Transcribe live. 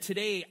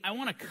Today, I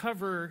want to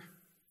cover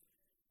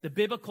the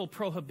biblical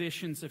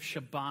prohibitions of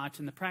Shabbat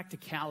and the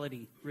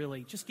practicality,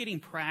 really, just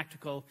getting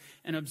practical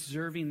and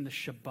observing the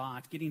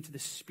Shabbat, getting to the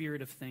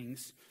spirit of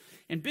things.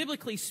 And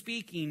biblically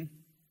speaking,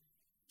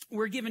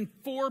 we're given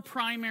 4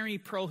 primary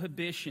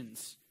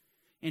prohibitions,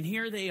 and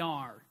here they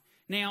are.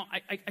 Now,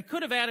 I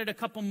could have added a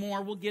couple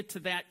more. We'll get to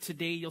that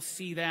today. You'll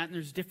see that, and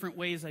there's different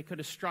ways I could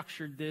have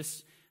structured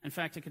this. In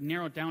fact, I could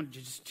narrow it down to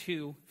just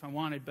 2 if I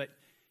wanted, but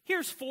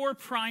here's 4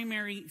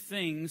 primary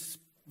things,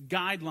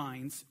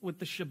 guidelines with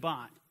the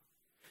Shabbat.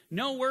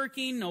 No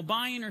working, no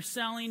buying or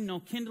selling, no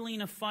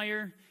kindling a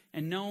fire,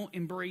 and no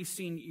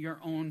embracing your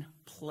own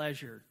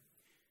pleasure.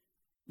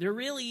 There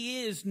really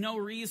is no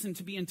reason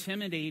to be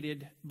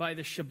intimidated by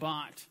the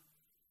Shabbat.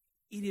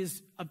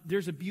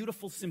 There's a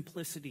beautiful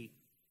simplicity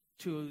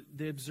to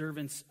the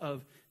observance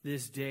of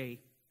this day.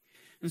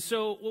 And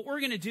so what we're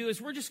going to do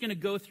is we're just going to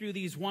go through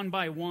these one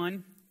by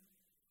one.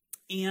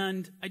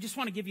 And I just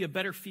want to give you a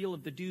better feel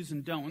of the do's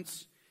and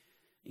don'ts.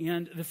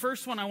 And the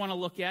first one I want to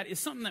look at is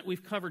something that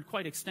we've covered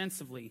quite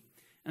extensively.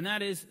 And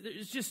that is,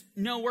 there's just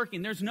no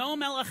working. There's no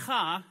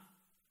melacha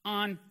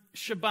on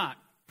Shabbat.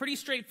 Pretty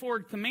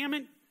straightforward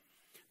commandment.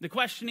 The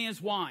question is,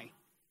 why?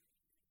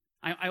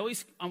 I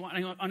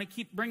want to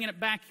keep bringing it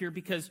back here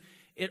because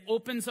it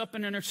opens up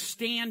an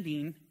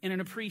understanding and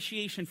an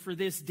appreciation for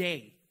this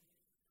day.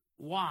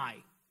 Why?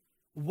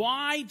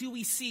 Why do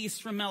we cease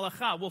from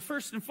melacha? Well,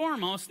 first and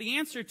foremost, the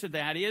answer to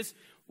that is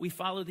we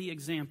follow the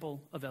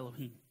example of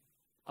Elohim,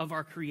 of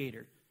our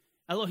Creator.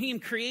 Elohim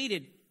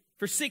created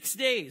for 6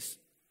 days,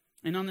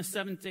 and on the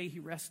 7th day he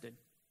rested.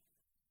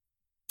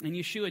 And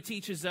Yeshua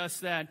teaches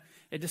us that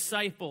a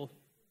disciple,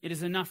 it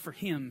is enough for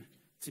him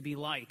to be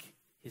like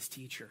his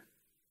teacher,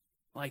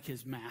 like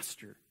his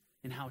master,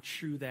 and how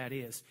true that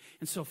is.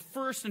 And so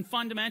first and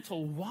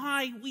fundamental,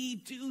 why we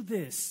do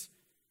this?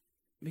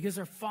 Because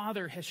our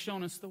Father has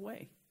shown us the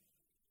way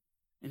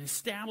and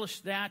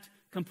established that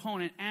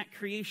component at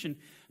creation.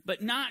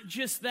 But not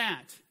just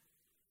that.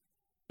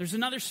 There's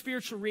another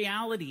spiritual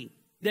reality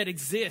that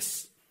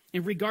exists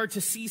in regard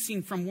to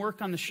ceasing from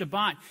work on the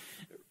Shabbat.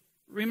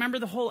 Remember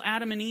the whole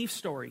Adam and Eve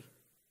story.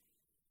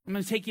 I'm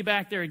going to take you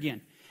back there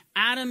again.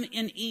 Adam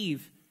and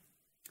Eve,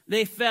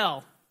 they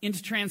fell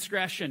into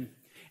transgression.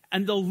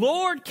 And the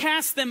Lord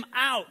cast them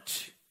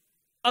out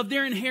of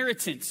their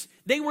inheritance.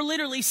 They were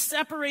literally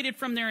separated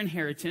from their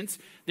inheritance.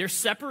 They're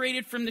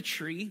separated from the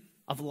tree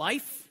of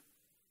life.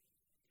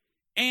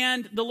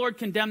 And the Lord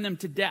condemned them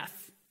to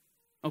death.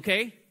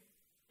 Okay?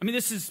 I mean,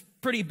 this is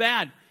pretty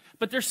bad.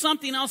 But there's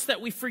something else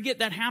that we forget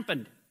that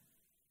happened.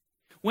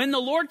 When the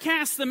Lord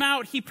cast them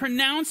out, he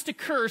pronounced a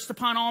curse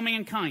upon all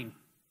mankind.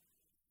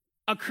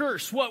 A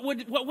curse. What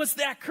was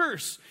that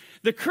curse?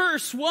 The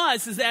curse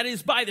is that it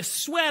is by the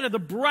sweat of the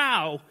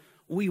brow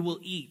we will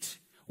eat.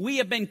 We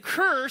have been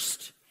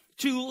cursed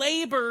to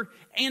labor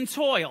and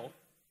toil.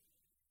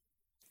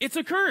 It's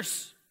a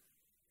curse.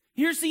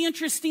 Here's the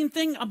interesting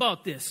thing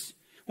about this.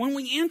 When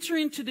we enter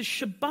into the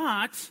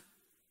Shabbat,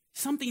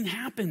 something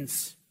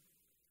happens.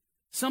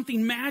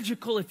 Something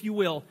magical, if you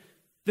will.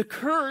 The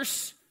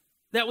curse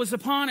that was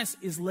upon us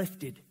is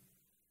lifted.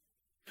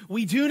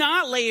 We do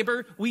not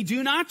labor, we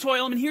do not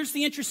toil, and here's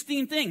the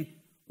interesting thing.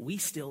 We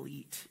still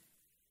eat.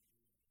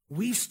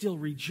 We still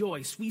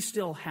rejoice. We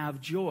still have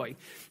joy.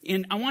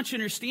 And I want you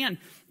to understand,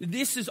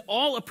 this is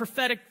all a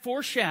prophetic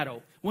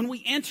foreshadow. When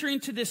we enter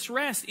into this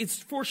rest, it's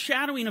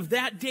foreshadowing of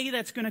that day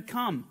that's going to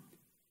come.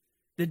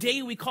 The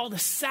day we call the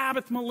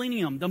Sabbath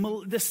millennium,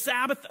 the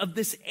Sabbath of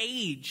this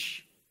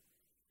age.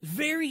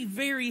 Very,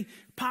 very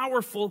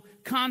powerful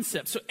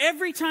concept. So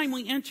every time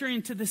we enter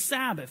into the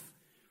Sabbath,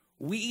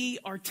 we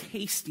are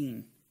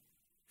tasting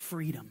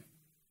freedom.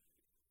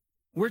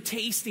 We're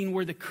tasting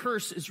where the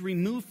curse is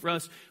removed for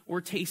us.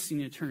 We're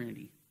tasting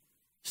eternity.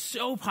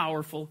 So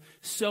powerful,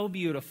 so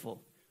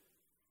beautiful.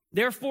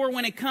 Therefore,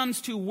 when it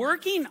comes to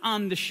working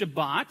on the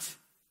Shabbat,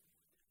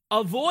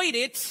 avoid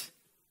it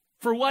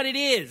for what it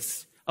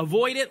is.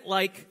 Avoid it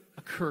like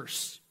a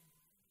curse.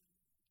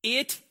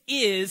 It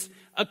is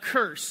a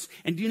curse.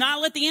 And do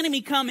not let the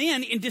enemy come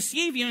in and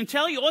deceive you and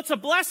tell you, oh, it's a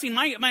blessing.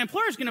 My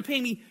employer is going to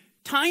pay me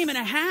time and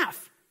a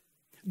half.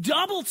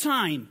 Double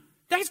time.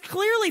 That's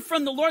clearly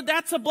from the Lord.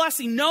 That's a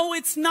blessing. No,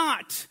 it's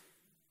not.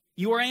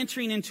 You are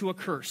entering into a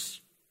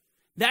curse.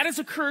 That is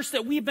a curse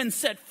that we've been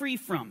set free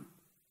from.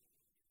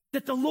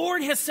 That the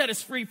Lord has set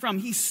us free from.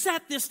 He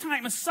set this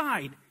time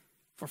aside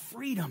for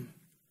freedom.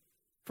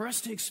 For us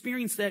to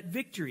experience that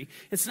victory.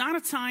 It's not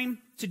a time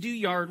to do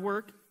yard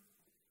work.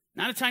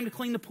 Not a time to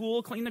clean the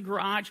pool, clean the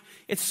garage.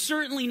 It's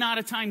certainly not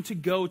a time to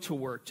go to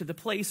work, to the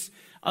place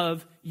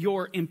of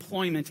your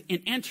employment,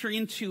 and enter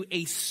into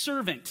a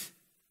servant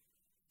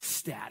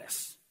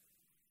status.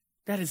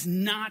 That is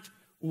not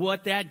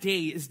what that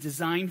day is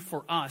designed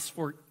for us,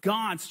 for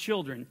God's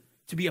children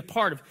to be a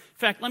part of. In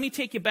fact, let me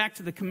take you back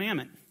to the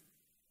commandment.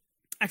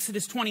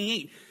 Exodus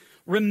 28.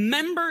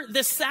 Remember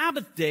the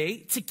Sabbath day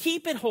to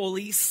keep it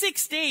holy.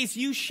 6 days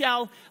you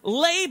shall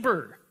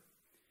labor.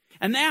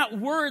 And that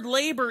word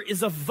labor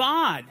is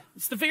avad.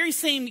 It's the very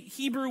same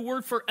Hebrew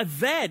word for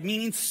aved,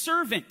 meaning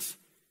servant.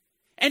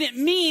 And it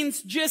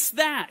means just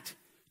that,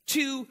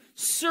 to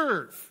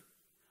serve.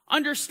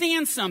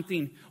 Understand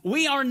something.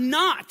 We are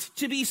not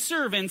to be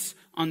servants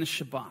on the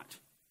Shabbat.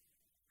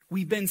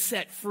 We've been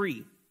set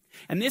free.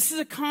 And this is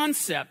a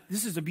concept,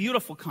 this is a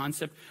beautiful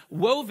concept,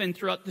 woven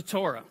throughout the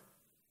Torah.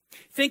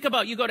 Think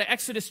about, you go to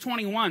Exodus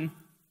 21,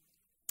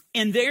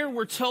 and there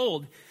we're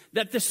told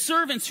that the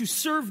servants who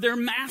serve their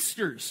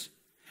masters,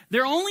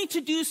 they're only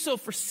to do so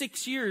for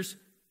 6 years,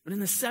 but in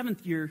the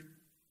 7th year,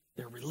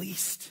 they're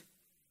released.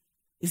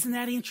 Isn't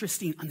that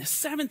interesting? On the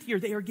 7th year,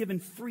 they are given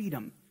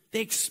freedom. They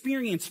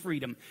experience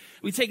freedom.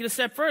 We take it a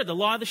step further, the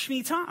law of the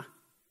Shemitah.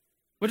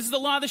 What is the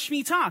law of the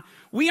Shemitah?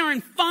 We are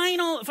in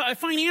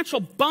financial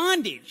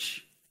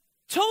bondage,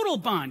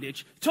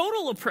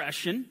 total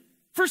oppression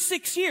for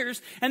 6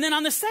 years. And then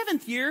on the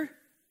 7th year,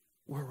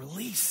 we're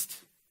released.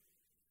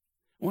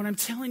 What I'm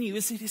telling you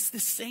is it is the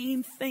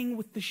same thing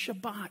with the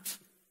Shabbat.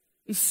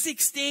 In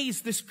 6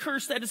 days, this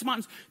curse that is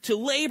mountains, to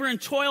labor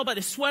and toil by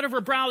the sweat of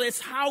our brow,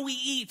 that's how we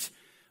eat.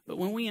 But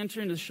when we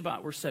enter into the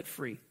Shabbat, we're set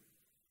free.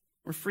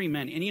 We're free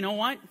men. And you know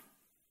what?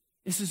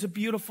 This is a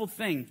beautiful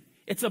thing.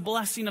 It's a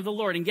blessing of the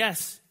Lord. And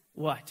guess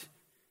what?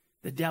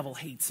 The devil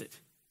hates it.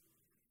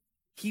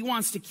 He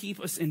wants to keep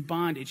us in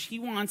bondage. He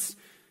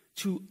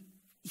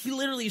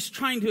literally is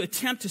trying to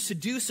attempt to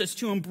seduce us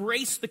to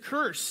embrace the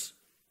curse.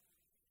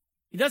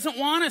 He doesn't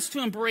want us to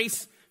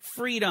embrace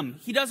freedom.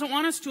 He doesn't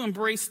want us to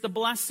embrace the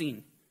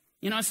blessing.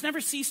 You know, it's never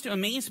ceased to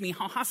amaze me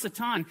how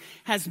Hasatan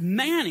has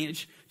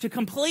managed to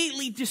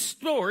completely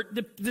distort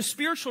the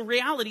spiritual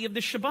reality of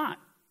the Shabbat.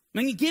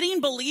 I mean,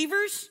 getting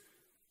believers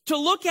to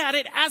look at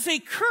it as a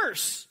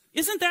curse.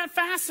 Isn't that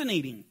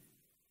fascinating?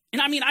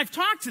 And I mean, I've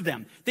talked to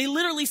them. They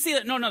literally say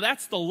that, no,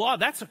 that's the law.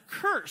 That's a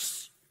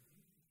curse.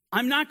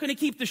 I'm not going to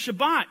keep the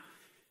Shabbat.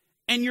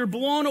 And you're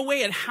blown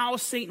away at how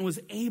Satan was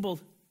able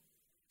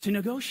to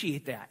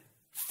negotiate that.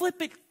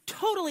 Flip it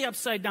totally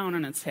upside down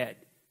on its head.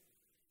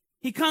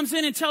 He comes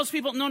in and tells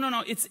people,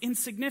 no, it's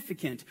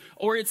insignificant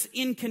or it's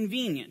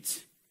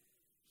inconvenient.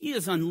 He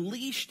has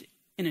unleashed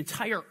an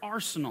entire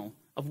arsenal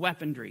of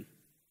weaponry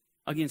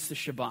against the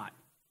Shabbat,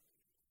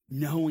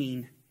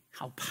 knowing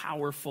how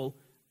powerful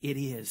it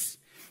is.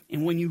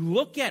 And when you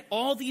look at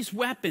all these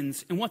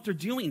weapons and what they're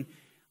doing,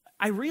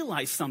 I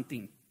realize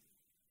something.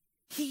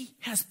 He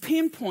has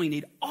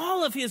pinpointed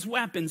all of his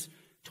weapons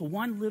to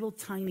one little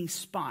tiny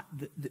spot,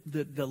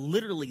 the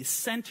literally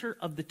center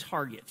of the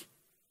target.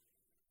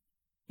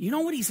 You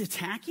know what he's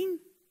attacking?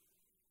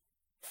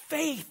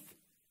 Faith.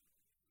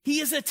 He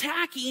is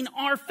attacking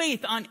our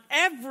faith on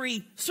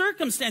every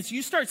circumstance.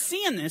 You start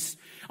seeing this,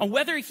 on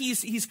whether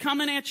he's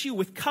coming at you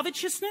with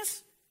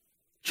covetousness,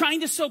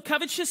 trying to sow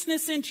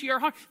covetousness into your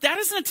heart. That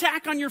is an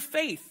attack on your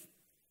faith.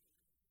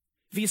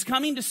 If he's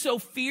coming to sow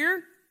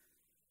fear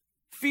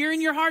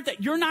in your heart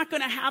that you're not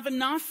going to have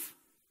enough,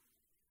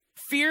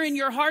 fear in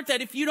your heart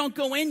that if you don't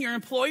go in, your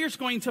employer's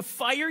going to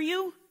fire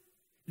you,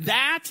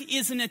 that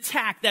is an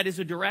attack. That is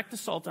a direct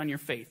assault on your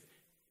faith.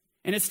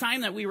 And it's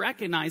time that we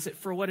recognize it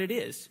for what it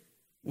is.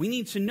 We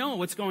need to know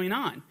what's going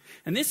on.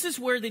 And this is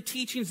where the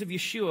teachings of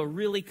Yeshua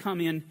really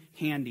come in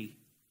handy.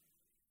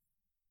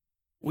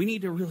 We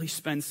need to really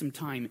spend some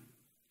time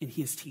in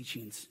his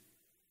teachings,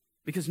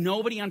 because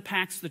nobody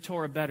unpacks the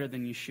Torah better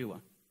than Yeshua.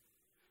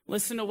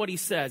 Listen to what he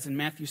says in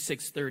Matthew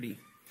 6:30.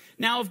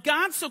 Now, if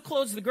God so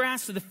clothes the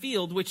grass of the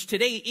field, which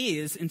today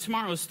is and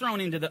tomorrow is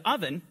thrown into the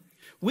oven,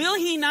 will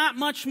he not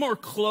much more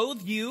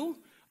clothe you,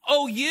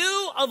 O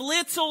you of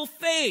little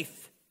faith?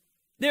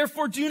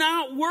 Therefore, do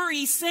not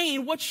worry,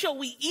 saying, what shall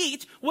we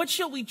eat? What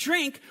shall we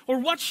drink? Or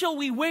what shall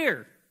we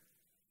wear?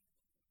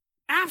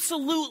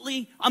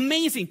 Absolutely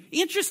amazing.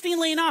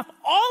 Interestingly enough,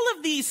 all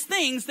of these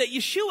things that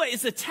Yeshua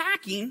is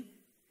attacking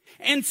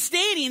and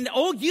stating,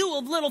 oh, you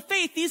of little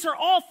faith, these are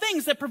all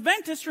things that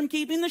prevent us from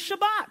keeping the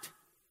Shabbat.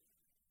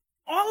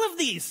 All of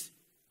these,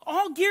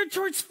 all geared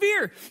towards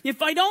fear.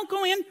 If I don't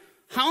go in,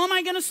 how am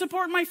I going to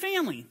support my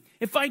family?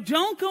 If I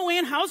don't go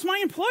in, how's my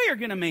employer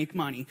going to make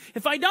money?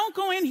 If I don't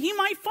go in, he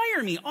might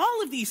fire me.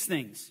 All of these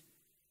things.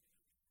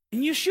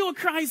 And Yeshua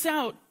cries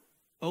out,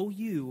 "O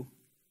you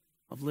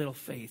of little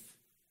faith."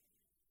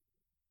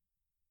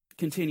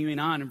 Continuing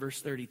on in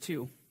verse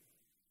 32.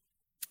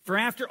 For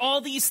after all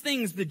these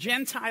things the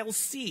Gentiles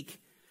seek.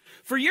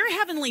 For your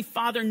heavenly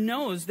Father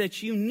knows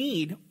that you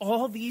need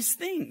all these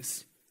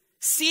things.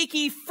 Seek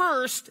ye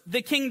first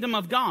the kingdom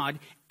of God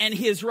and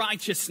his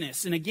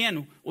righteousness. And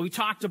again, what we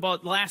talked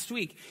about last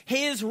week,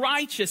 his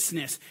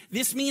righteousness.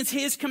 This means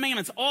his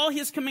commandments. All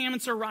his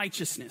commandments are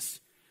righteousness.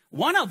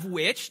 One of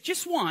which,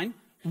 just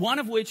one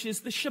of which is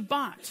the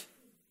Shabbat.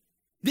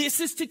 This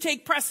is to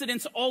take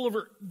precedence all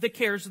over the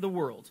cares of the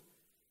world.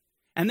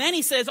 And then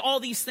he says, all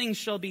these things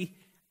shall be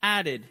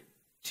added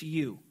to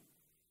you.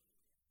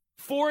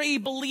 For a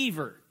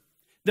believer,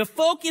 the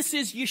focus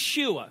is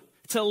Yeshua.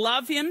 To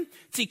love him,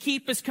 to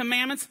keep his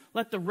commandments,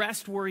 let the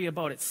rest worry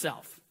about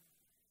itself.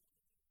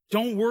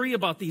 Don't worry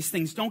about these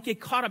things. Don't get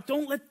caught up.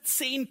 Don't let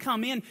Satan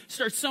come in,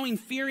 start sowing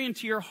fear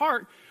into your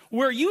heart,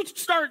 where you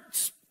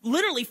start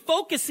literally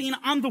focusing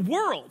on the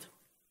world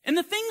and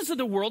the things of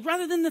the world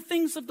rather than the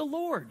things of the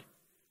Lord.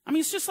 I mean,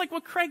 it's just like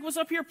what Craig was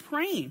up here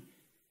praying.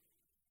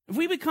 If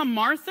we become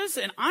Marthas,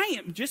 and I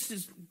am, just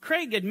as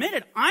Craig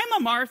admitted, I'm a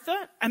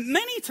Martha and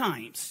many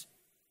times.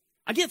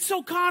 I get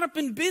so caught up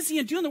and busy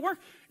and doing the work.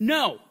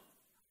 No,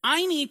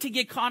 I need to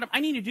get caught up. I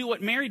need to do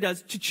what Mary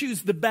does, to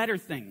choose the better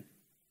thing,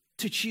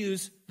 to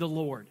choose the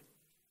Lord,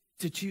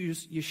 to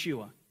choose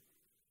Yeshua.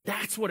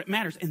 That's what it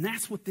matters, and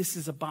that's what this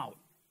is about.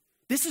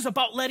 This is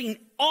about letting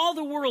all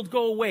the world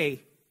go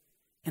away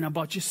and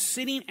about just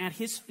sitting at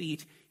his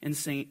feet and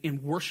saying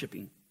and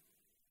worshiping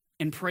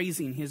and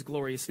praising his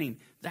glorious name.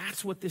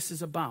 That's what this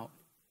is about.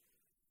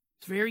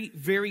 It's very,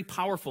 very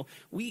powerful.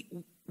 We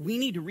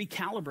need to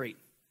recalibrate,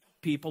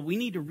 people. We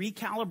need to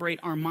recalibrate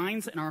our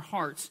minds and our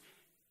hearts.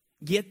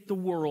 Get the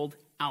world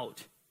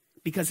out,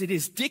 because it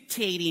is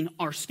dictating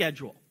our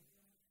schedule.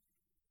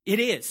 It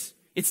is.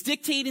 It's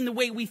dictating the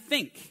way we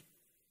think,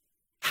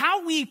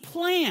 how we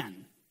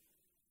plan.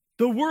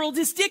 The world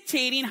is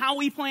dictating how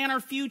we plan our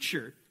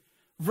future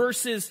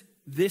versus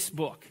this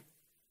book.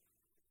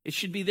 It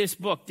should be this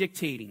book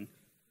dictating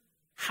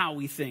how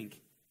we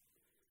think.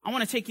 I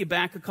want to take you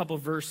back a couple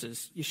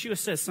verses. Yeshua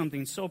says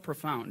something so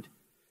profound.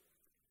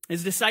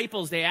 His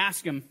disciples, they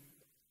ask him,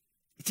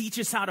 teach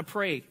us how to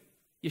pray,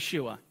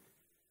 Yeshua.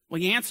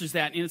 Well, he answers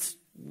that, and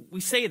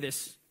we say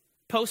this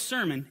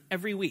post-sermon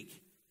every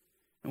week.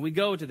 And we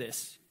go to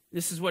this.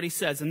 This is what he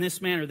says. In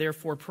this manner,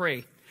 therefore,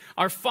 pray.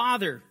 Our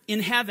Father in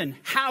heaven,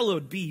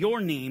 hallowed be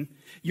your name.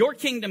 Your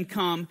kingdom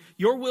come,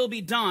 your will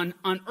be done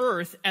on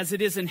earth as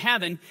it is in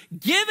heaven.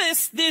 Give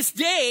us this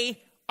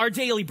day our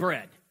daily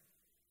bread.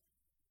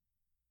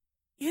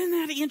 Isn't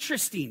that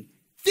interesting?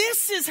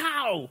 This is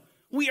how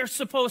we are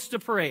supposed to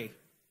pray.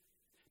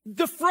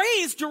 The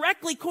phrase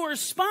directly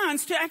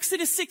corresponds to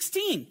Exodus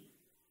 16.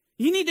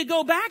 You need to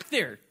go back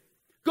there.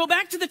 Go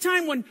back to the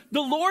time when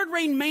the Lord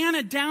rained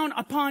manna down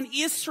upon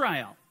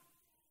Israel.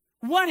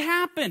 What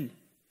happened?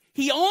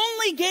 He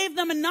only gave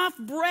them enough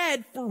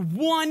bread for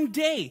one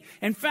day.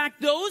 In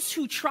fact, those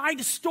who tried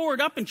to store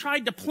it up and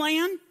tried to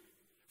plan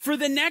for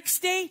the next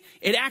day,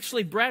 it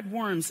actually bred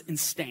worms and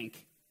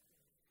stank.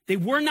 They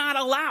were not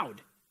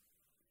allowed.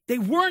 They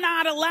were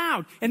not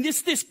allowed. And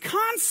this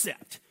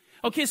concept.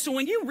 Okay, so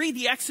when you read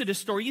the Exodus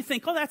story, you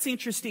think, oh, that's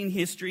interesting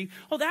history.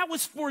 Oh, that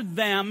was for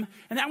them,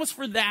 and that was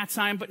for that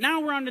time, but now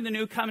we're under the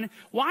new covenant.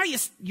 Why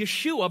is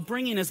Yeshua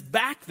bringing us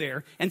back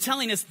there and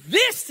telling us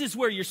this is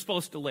where you're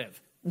supposed to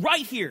live?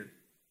 Right here.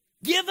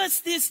 Give us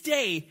this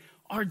day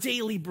our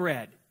daily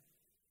bread.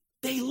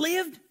 They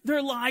lived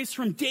their lives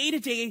from day to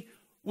day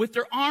with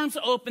their arms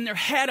open, their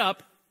head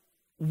up,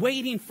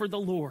 waiting for the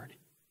Lord.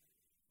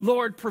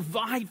 Lord,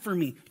 provide for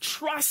me,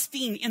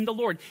 trusting in the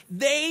Lord.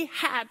 They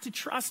had to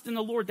trust in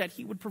the Lord that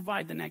he would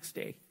provide the next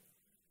day.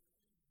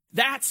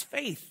 That's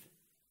faith.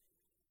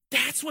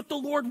 That's what the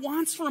Lord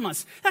wants from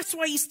us. That's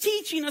why he's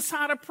teaching us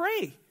how to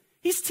pray.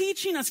 He's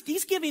teaching us,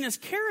 he's giving us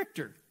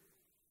character.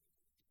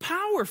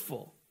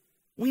 Powerful.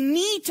 We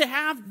need to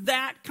have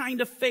that kind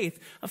of faith,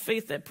 a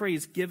faith that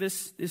prays, give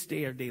us this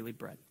day our daily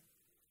bread.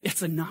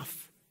 It's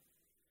enough.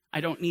 I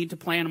don't need to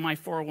plan on my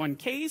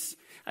 401ks.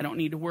 I don't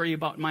need to worry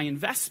about my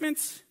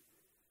investments.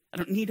 I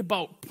don't need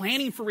about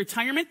planning for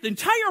retirement. The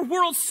entire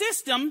world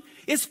system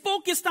is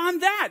focused on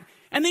that.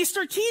 And they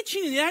start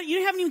teaching you that.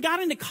 You haven't even got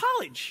into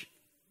college.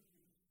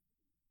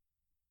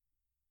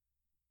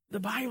 The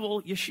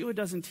Bible, Yeshua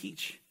doesn't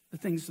teach the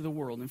things of the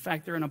world. In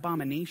fact, they're an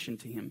abomination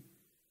to him.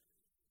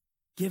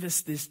 Give us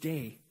this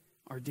day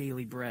our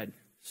daily bread.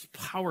 It's a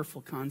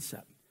powerful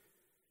concept.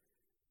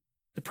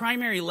 The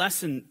primary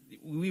lesson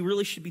we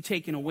really should be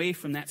taking away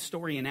from that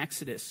story in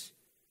Exodus: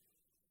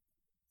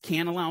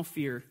 can't allow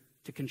fear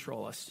to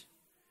control us.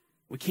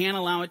 We can't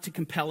allow it to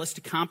compel us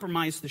to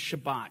compromise the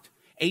Shabbat.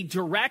 A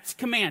direct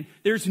command.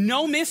 There's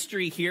no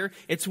mystery here.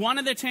 It's one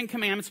of the 10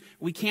 commandments.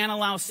 We can't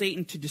allow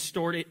Satan to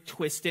distort it,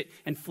 twist it,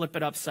 and flip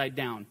it upside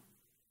down.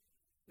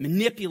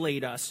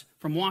 Manipulate us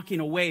from walking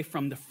away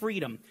from the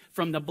freedom,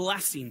 from the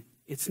blessing.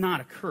 It's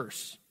not a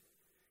curse.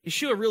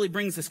 Yeshua really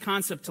brings this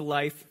concept to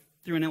life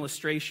through an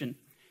illustration.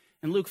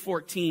 In Luke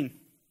 14,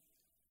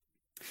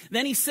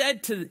 then he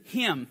said to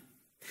him,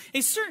 a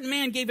certain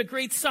man gave a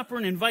great supper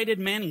and invited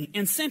many,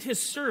 and sent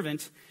his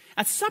servant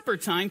at supper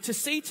time to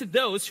say to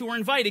those who were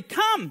invited,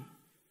 come,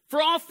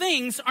 for all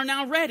things are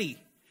now ready.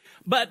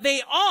 But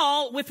they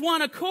all, with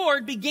one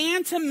accord,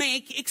 began to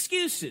make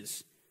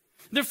excuses.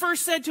 The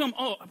first said to him,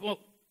 oh, well,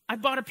 I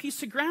bought a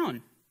piece of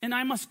ground, and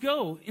I must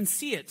go and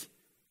see it.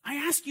 I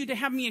ask you to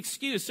have me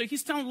excused. So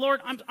he's telling the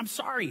Lord, I'm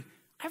sorry.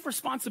 I have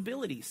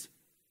responsibilities.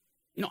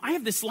 You know, I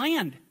have this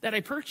land that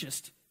I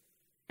purchased,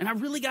 and I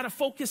really got to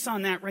focus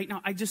on that right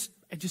now. I just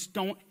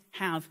don't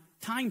have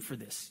time for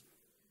this.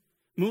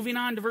 Moving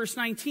on to verse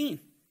 19.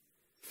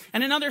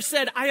 And another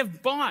said, I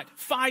have bought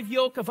 5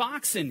 yoke of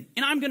oxen,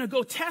 and I'm going to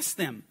go test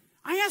them.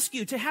 I ask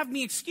you to have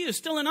me excused.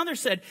 Still another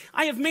said,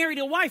 I have married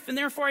a wife, and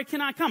therefore I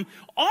cannot come.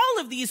 All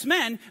of these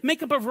men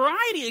make up a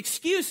variety of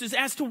excuses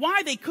as to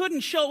why they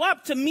couldn't show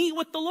up to meet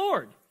with the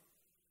Lord.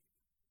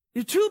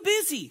 They're too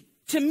busy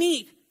to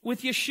meet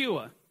with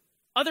Yeshua.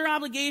 Other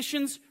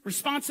obligations,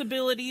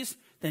 responsibilities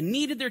that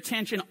needed their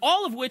attention,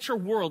 all of which are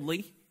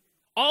worldly,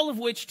 all of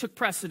which took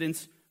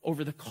precedence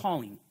over the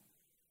calling.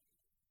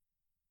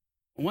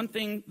 One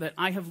thing that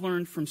I have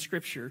learned from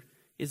Scripture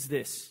is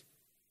this: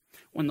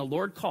 when the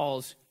Lord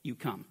calls, you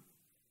come.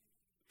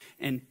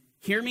 And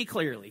hear me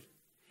clearly.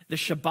 The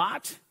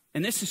Shabbat,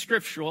 and this is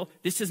scriptural,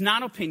 this is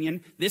not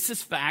opinion, this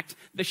is fact,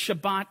 the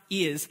Shabbat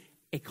is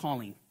a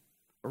calling.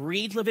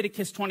 Read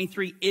Leviticus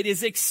 23. It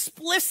is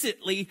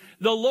explicitly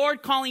the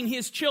Lord calling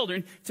his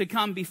children to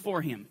come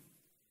before him.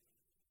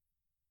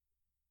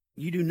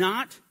 You do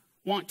not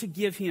want to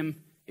give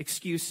him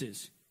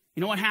excuses.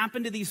 You know what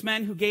happened to these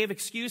men who gave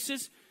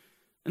excuses?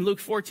 In Luke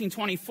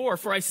 14:24,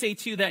 for I say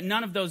to you that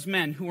none of those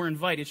men who were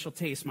invited shall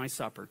taste my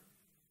supper.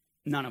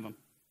 None of them.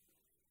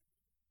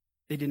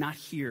 They did not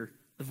hear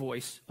the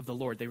voice of the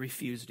Lord. They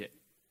refused it.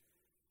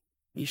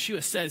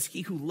 Yeshua says,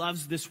 he who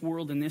loves this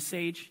world in this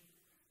age,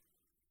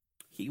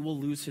 he will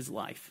lose his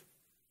life.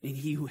 And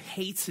he who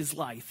hates his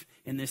life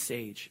in this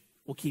age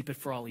will keep it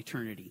for all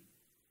eternity.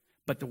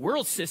 But the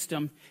world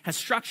system has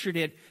structured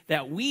it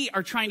that we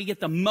are trying to get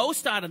the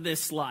most out of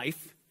this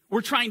life.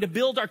 We're trying to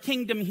build our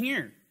kingdom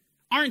here.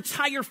 Our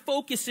entire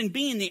focus in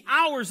being the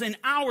hours and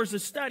hours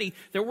of study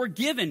that we're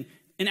given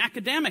in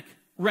academic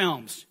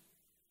realms,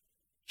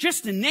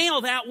 just to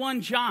nail that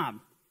one job,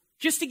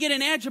 just to get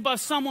an edge above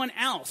someone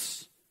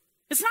else.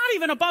 It's not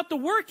even about the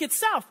work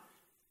itself.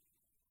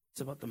 It's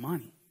about the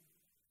money.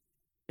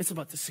 It's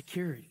about the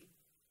security.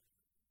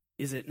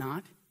 Is it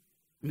not?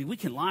 I mean, we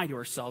can lie to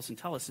ourselves and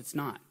tell us it's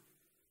not.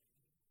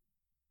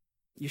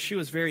 Yeshua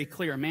is very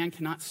clear. A man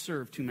cannot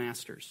serve two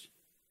masters.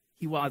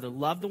 He will either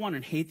love the one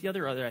and hate the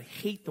other, or either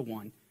hate the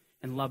one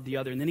and love the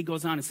other. And then he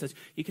goes on and says,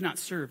 you cannot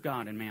serve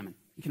God and mammon.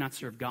 You cannot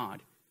serve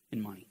God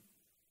and money.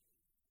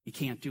 You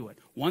can't do it.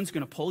 One's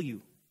going to pull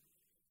you.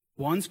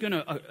 One's going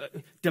to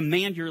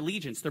demand your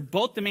allegiance. They're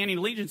both demanding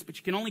allegiance, but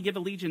you can only give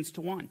allegiance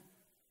to one.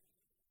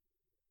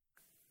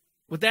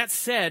 With that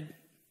said,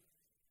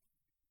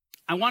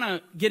 I want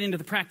to get into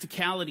the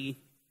practicality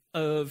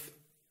of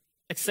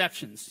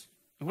exceptions.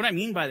 And what I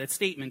mean by that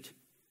statement,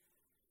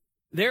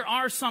 there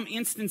are some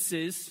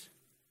instances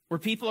where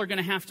people are going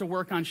to have to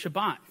work on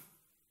Shabbat,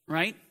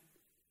 right?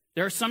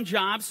 There are some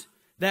jobs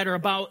that are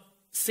about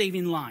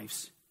saving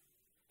lives.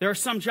 There are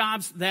some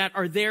jobs that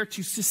are there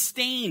to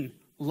sustain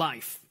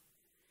life.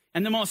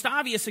 And the most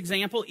obvious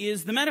example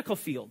is the medical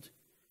field.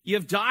 You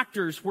have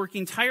doctors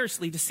working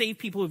tirelessly to save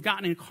people who've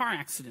gotten in car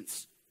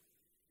accidents,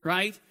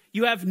 right?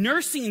 You have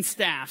nursing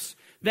staffs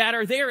that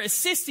are there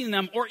assisting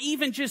them, or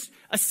even just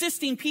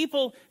assisting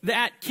people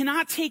that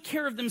cannot take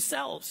care of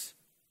themselves.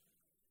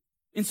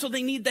 And so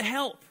they need the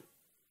help.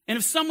 And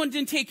if someone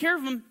didn't take care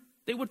of them,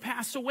 they would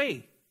pass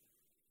away.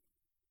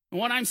 And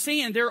what I'm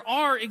saying, there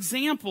are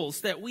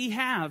examples that we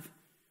have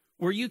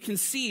where you can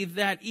see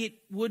that it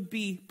would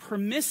be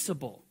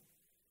permissible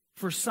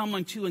for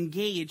someone to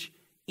engage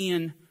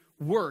in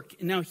work.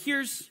 Now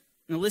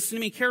listen to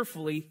me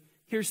carefully,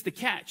 here's the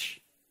catch.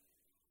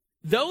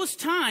 Those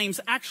times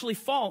actually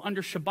fall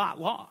under Shabbat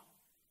law.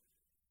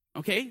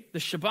 Okay? The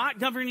Shabbat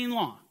governing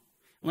law.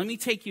 Let me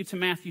take you to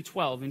Matthew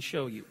 12 and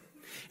show you.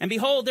 And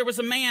behold, there was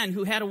a man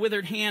who had a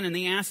withered hand, and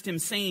they asked him,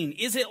 saying,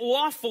 is it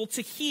lawful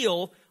to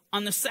heal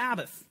on the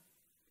Sabbath?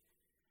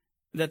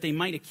 That they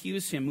might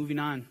accuse him. Moving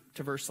on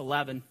to verse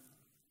 11.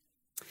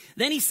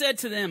 Then he said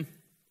to them,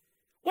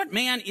 what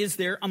man is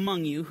there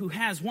among you who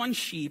has one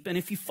sheep, and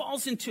if he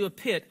falls into a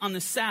pit on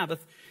the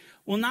Sabbath,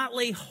 will not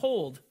lay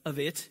hold of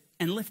it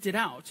and lift it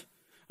out?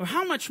 Or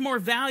how much more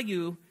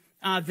value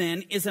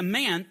then is a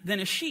man than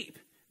a sheep?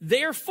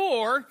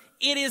 Therefore,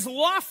 it is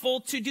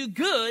lawful to do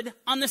good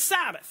on the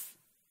Sabbath.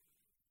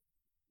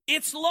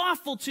 It's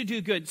lawful to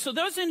do good. So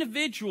those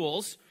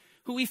individuals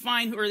who we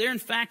find who are there, in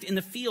fact, in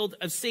the field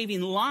of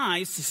saving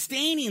lives,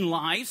 sustaining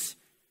lives,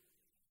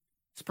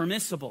 it's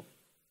permissible.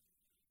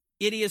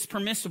 It is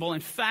permissible.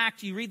 In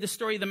fact, you read the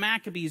story of the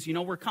Maccabees,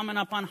 we're coming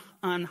up on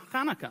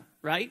Hanukkah,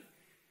 right?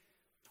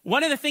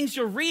 One of the things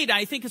you'll read,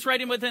 I think it's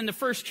right within the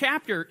first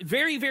chapter,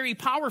 very, very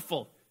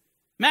powerful.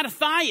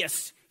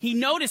 Mattathias, he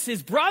noticed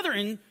his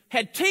brethren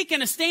had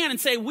taken a stand and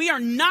say, we are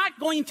not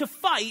going to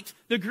fight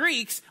the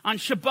Greeks on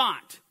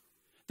Shabbat.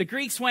 The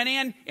Greeks went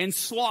in and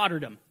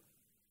slaughtered them.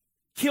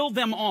 Killed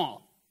them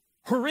all,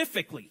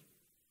 horrifically.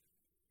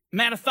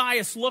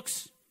 Mattathias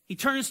looks, he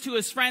turns to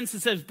his friends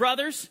and says,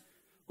 brothers,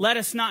 let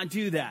us not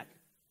do that.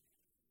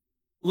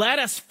 Let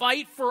us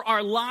fight for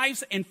our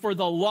lives and for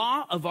the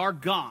law of our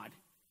God.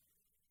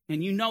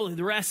 And you know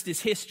the rest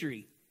is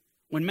history.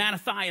 When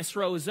Mattathias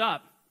rose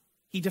up,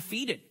 he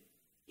defeated.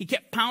 He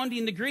kept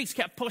pounding the Greeks,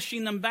 kept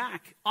pushing them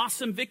back.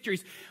 Awesome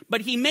victories.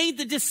 But he made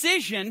the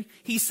decision,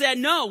 he said,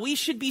 no, we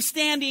should be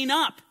standing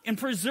up and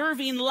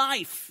preserving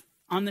life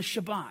on the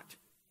Shabbat.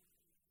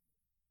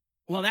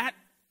 Well, that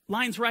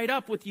lines right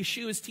up with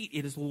Yeshua's teaching.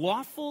 It is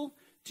lawful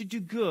to do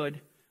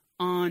good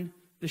on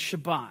the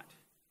Shabbat.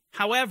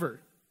 However,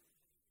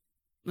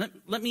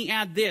 let me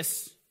add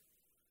this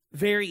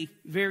very,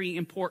 very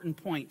important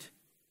point.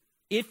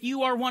 If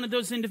you are one of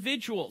those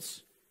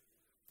individuals,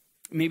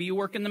 maybe you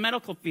work in the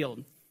medical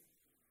field,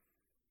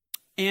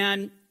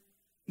 and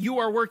you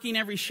are working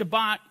every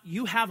Shabbat,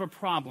 you have a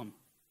problem.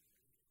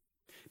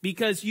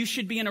 because you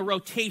should be in a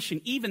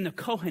rotation. Even the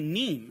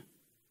Kohanim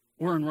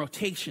were in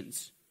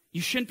rotations.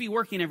 You shouldn't be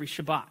working every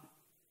Shabbat.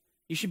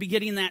 You should be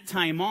getting that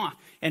time off.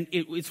 And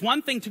it's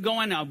one thing to go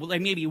on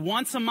like maybe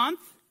once a month.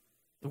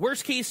 The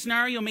worst case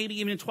scenario, maybe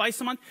even twice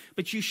a month.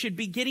 But you should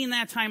be getting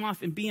that time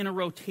off and be in a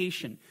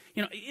rotation.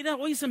 You know, it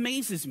always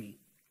amazes me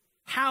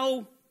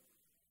how,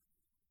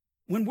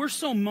 when we're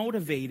so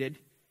motivated,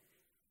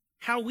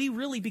 how we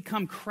really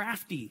become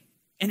crafty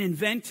and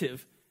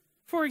inventive.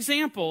 For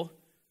example,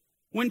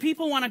 when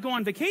people want to go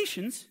on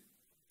vacations,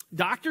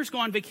 doctors go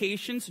on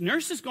vacations,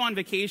 nurses go on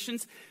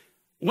vacations.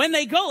 When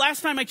they go,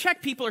 last time I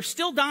checked, people are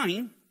still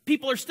dying,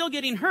 people are still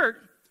getting hurt,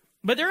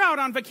 but they're out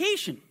on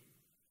vacation.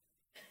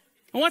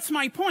 And what's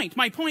my point?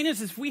 My point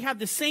is if we have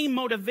the same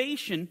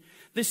motivation,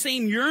 the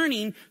same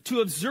yearning to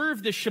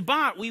observe the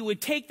Shabbat, we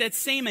would take that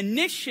same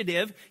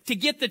initiative to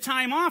get the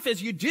time off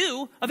as you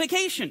do a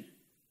vacation.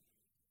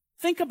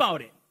 Think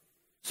about it.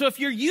 So if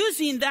you're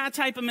using that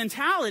type of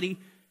mentality,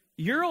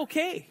 you're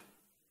okay.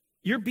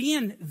 You're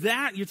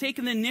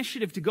taking the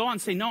initiative to go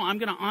and say, no, I'm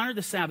going to honor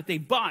the Sabbath day,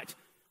 but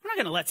I'm not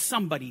going to let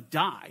somebody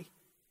die.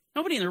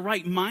 Nobody in their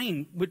right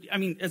mind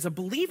as a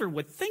believer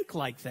would think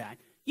like that.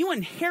 You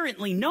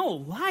inherently know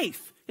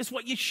life is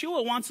what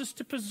Yeshua wants us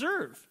to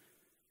preserve.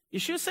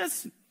 Yeshua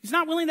says he's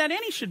not willing that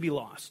any should be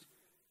lost.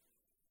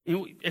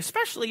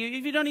 Especially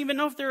if you don't even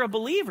know if they're a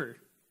believer.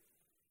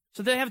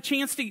 So they have a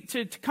chance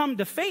to come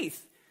to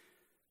faith.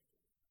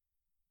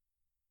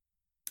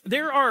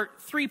 There are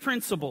three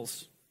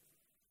principles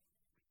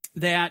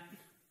that,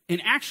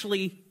 and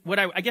actually,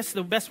 I guess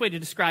the best way to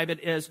describe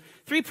it is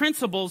three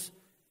principles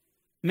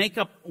make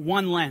up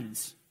one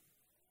lens.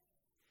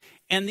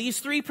 And these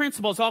three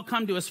principles all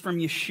come to us from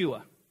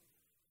Yeshua.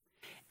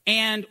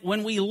 And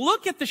when we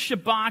look at the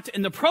Shabbat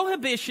and the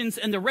prohibitions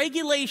and the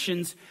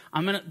regulations,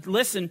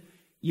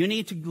 you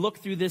need to look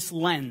through this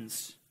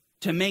lens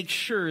to make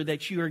sure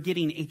that you are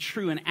getting a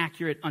true and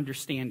accurate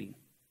understanding.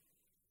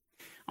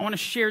 I want to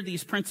share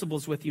these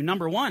principles with you.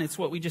 Number one, it's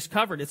what we just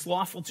covered. It's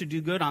lawful to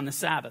do good on the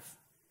Sabbath.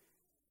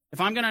 If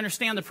I'm going to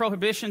understand the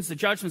prohibitions, the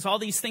judgments, all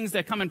these things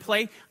that come in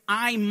play,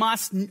 I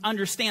must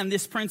understand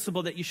this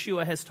principle that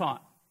Yeshua has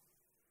taught.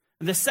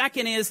 The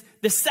second is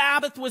the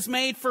Sabbath was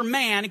made for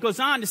man. It goes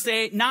on to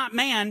say, not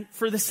man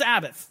for the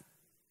Sabbath.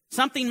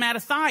 Something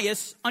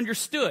Mattathias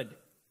understood.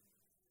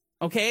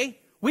 Okay?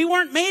 We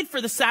weren't made for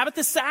the Sabbath.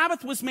 The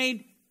Sabbath was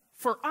made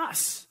for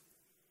us.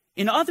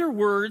 In other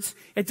words,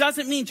 it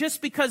doesn't mean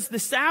just because the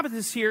Sabbath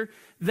is here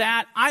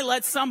that I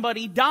let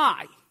somebody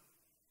die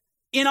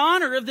in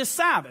honor of the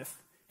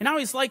Sabbath. And I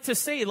always like to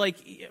say,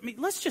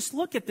 let's just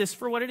look at this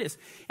for what it is.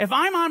 If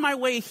I'm on my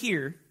way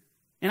here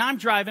and I'm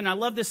driving, I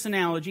love this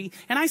analogy,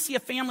 and I see a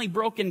family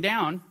broken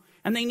down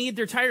and they need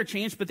their tire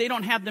changed, but they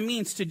don't have the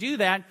means to do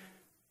that,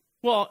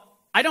 well,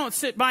 I don't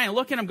sit by and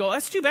look at them and go,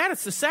 that's too bad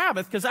it's the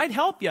Sabbath because I'd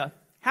help you.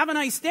 Have a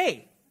nice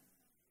day.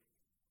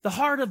 The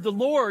heart of the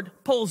Lord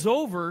pulls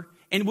over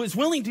and was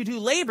willing to do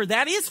labor.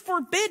 That is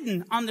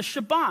forbidden on the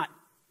Shabbat.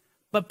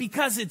 But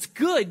because it's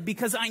good,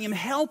 because I am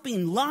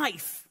helping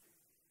life,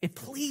 it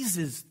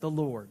pleases the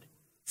Lord.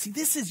 See,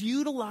 this is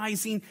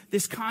utilizing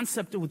this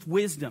concept with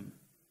wisdom.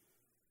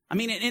 I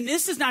mean, and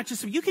this is not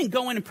just, you can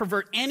go in and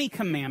pervert any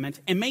commandment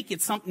and make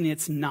it something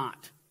it's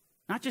not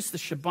just the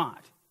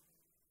Shabbat.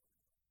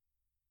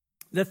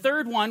 The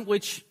third one,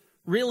 which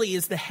really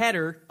is the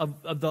header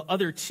of the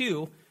other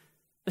two,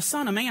 the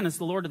Son of Man is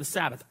the Lord of the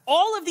Sabbath.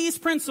 All of these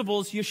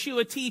principles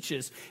Yeshua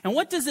teaches. And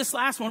what does this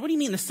last one, what do you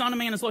mean the Son of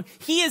Man is Lord?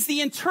 He is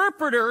the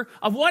interpreter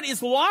of what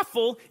is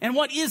lawful and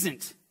what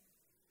isn't.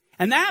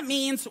 And that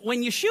means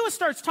when Yeshua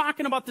starts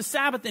talking about the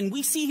Sabbath and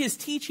we see his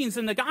teachings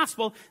in the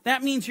gospel,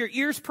 that means your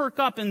ears perk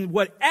up and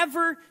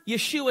whatever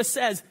Yeshua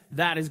says,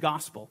 that is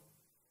gospel.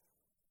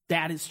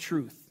 That is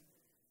truth.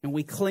 And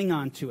we cling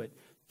on to it.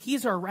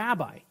 He's our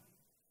rabbi.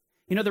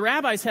 You know, the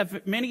rabbis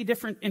have many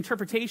different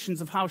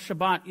interpretations of how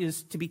Shabbat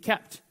is to be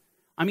kept.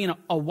 I mean,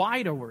 a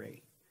wide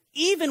array.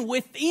 Even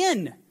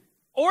within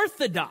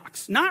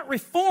Orthodox, not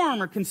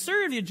Reform or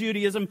Conservative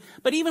Judaism,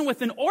 but even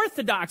within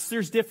Orthodox,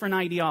 there's different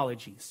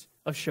ideologies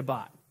of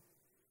Shabbat.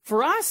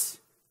 For us,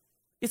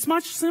 it's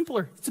much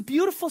simpler. It's a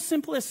beautiful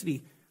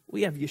simplicity.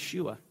 We have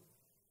Yeshua.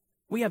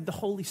 We have the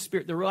Holy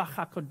Spirit, the Ruach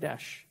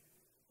HaKodesh,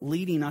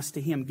 leading us to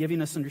him,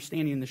 giving us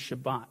understanding in the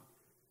Shabbat.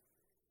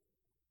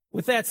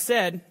 With that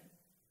said,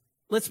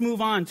 let's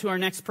move on to our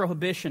next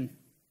prohibition.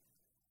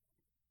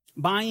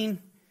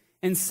 Buying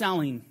and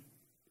selling.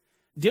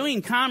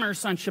 Doing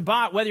commerce on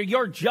Shabbat, whether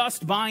you're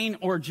just buying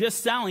or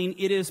just selling,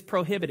 it is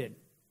prohibited.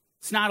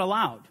 It's not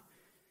allowed.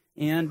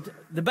 And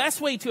the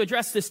best way to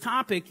address this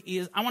topic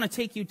is I want to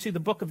take you to the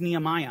book of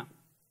Nehemiah.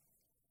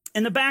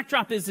 And the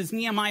backdrop is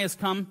Nehemiah's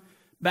come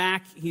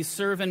back. He's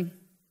serving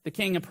the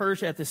king of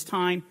Persia at this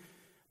time,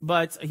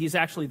 but he's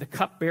actually the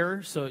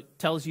cupbearer, so it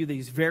tells you that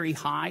he's very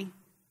high,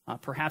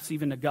 perhaps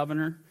even a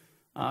governor.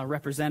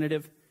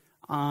 Representative.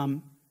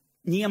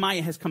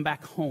 Nehemiah has come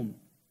back home.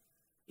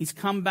 He's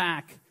come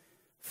back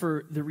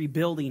for the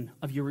rebuilding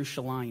of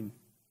Jerusalem.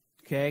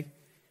 Okay?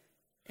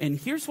 And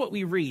here's what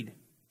we read.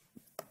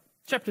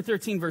 Chapter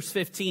 13, verse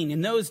 15.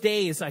 In those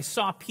days I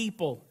saw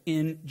people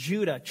in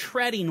Judah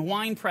treading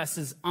wine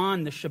presses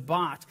on the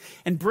Shabbat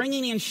and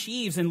bringing in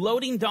sheaves and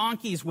loading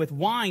donkeys with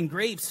wine,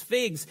 grapes,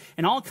 figs,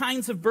 and all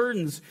kinds of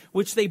burdens,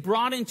 which they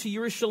brought into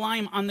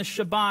Jerusalem on the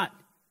Shabbat.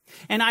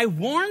 And I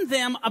warned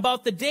them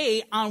about the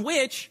day on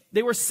which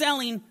they were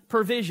selling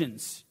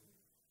provisions.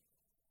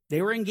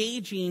 They were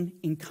engaging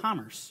in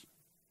commerce.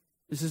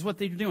 This is what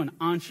they were doing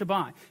on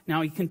Shabbat.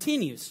 Now he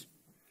continues.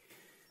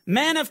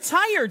 Men of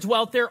Tyre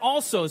dwelt there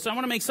also. So I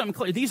want to make something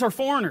clear. These are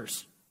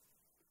foreigners.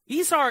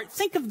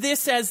 Think of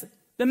this as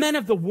the men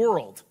of the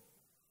world.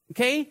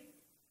 Okay?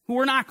 Who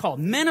were not called.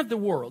 Men of the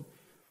world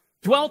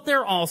dwelt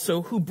there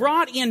also, who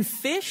brought in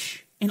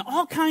fish and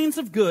all kinds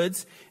of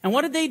goods. And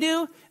what did they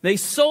do? They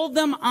sold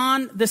them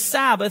on the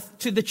Sabbath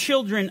to the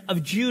children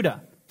of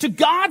Judah. To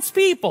God's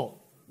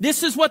people.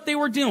 This is what they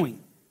were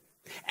doing.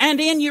 And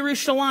in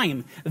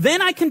Jerusalem.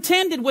 Then I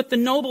contended with the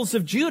nobles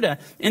of Judah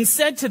and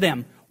said to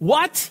them,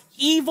 what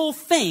evil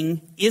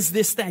thing is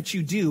this that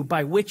you do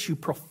by which you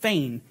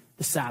profane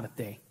the Sabbath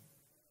day?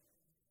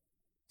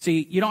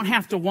 See, you don't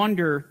have to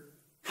wonder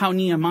how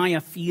Nehemiah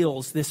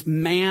feels, this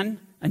man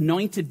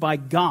anointed by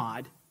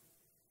God,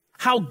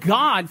 how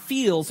God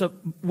feels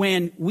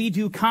when we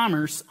do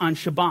commerce on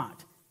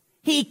Shabbat.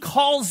 He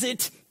calls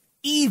it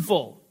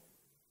evil.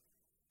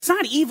 It's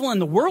not evil in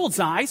the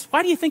world's eyes.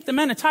 Why do you think the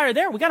men of Tyre are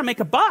there? We got to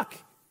make a buck.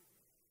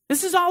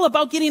 This is all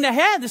about getting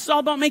ahead. This is all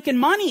about making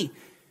money.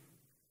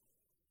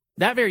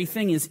 That very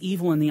thing is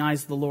evil in the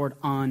eyes of the Lord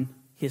on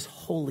his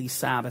holy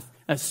Sabbath,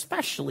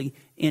 especially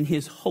in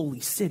his holy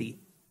city.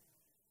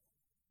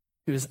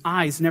 His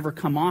eyes never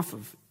come off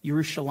of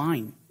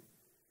Jerusalem.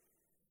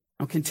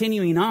 Now,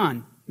 continuing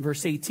on,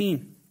 verse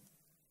 18.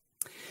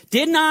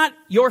 Did not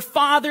your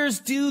fathers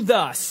do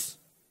thus?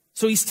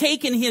 So he's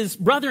taken his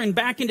brethren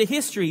back into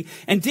history.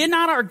 And did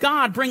not our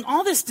God bring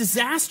all this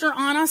disaster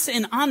on us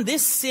and on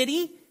this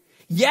city?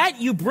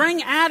 Yet you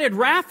bring added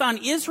wrath on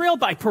Israel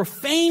by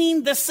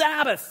profaning the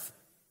Sabbath.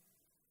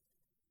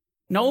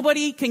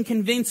 Nobody can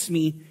convince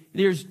me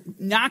there's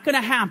not going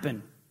to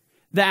happen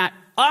that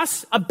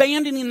us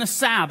abandoning the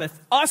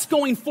Sabbath, us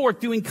going forth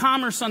doing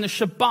commerce on the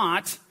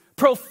Shabbat,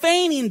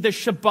 profaning the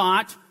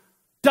Shabbat,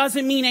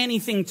 doesn't mean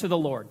anything to the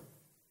Lord.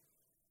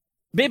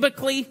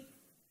 Biblically,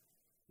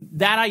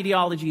 that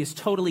ideology is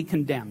totally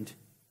condemned.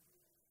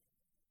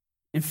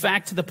 In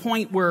fact, to the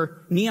point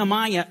where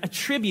Nehemiah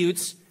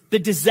attributes the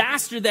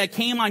disaster that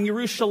came on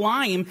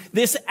Jerusalem,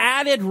 this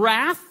added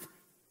wrath,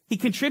 he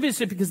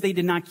contributes it because they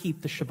did not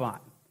keep the Shabbat.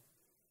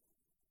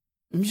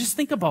 I mean, just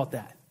think about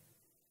that.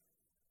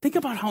 Think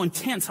about how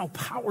intense, how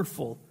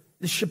powerful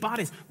the Shabbat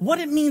is. What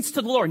it means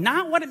to the Lord,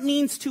 not what it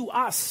means to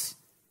us.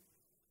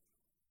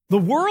 The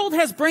world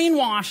has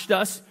brainwashed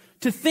us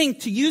to think,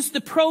 to use the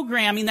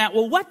programming that,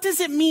 well, what does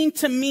it mean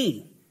to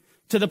me?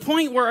 To the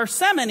point where our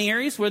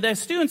seminaries, where the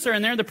students are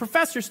in there, the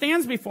professor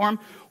stands before them,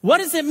 what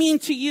does it mean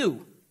to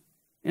you?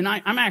 And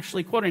I'm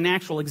actually quoting an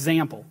actual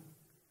example.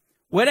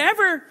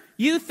 Whatever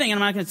you think,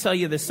 and I'm not going to tell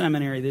you the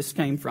seminary this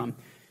came from.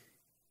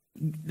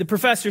 The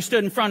professor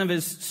stood in front of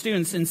his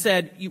students and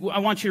said, I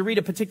want you to read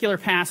a particular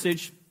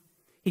passage.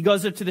 He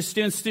goes up to the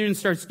student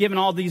starts giving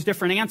all these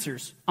different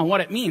answers on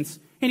what it means.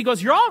 And he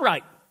goes, you're all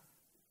right.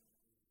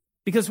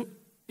 Because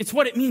it's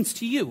what it means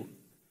to you.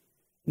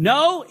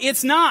 No,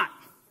 it's not.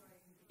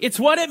 It's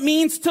what it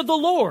means to the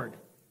Lord.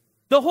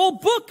 The whole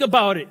book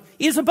about it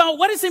is about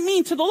what does it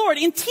mean to the Lord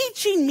in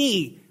teaching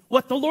me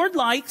what the Lord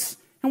likes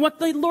and what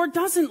the Lord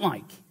doesn't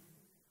like.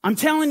 I'm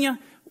telling you,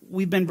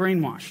 we've been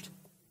brainwashed.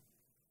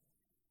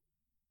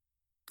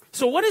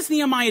 So what does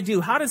Nehemiah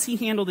do? How does he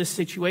handle this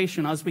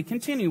situation? As we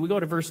continue, we go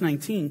to verse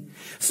 19.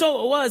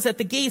 So it was at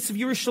the gates of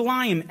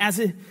Jerusalem, as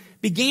it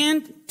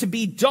began to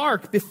be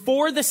dark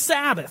before the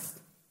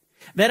Sabbath,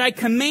 that I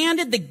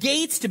commanded the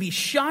gates to be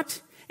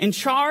shut and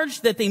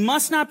charged that they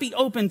must not be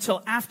opened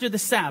till after the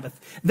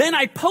Sabbath. Then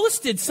I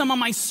posted some of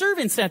my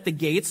servants at the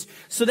gates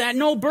so that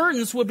no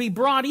burdens would be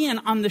brought in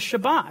on the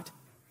Shabbat.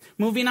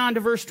 Moving on to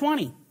verse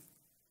 20.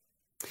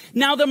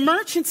 Now the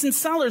merchants and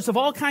sellers of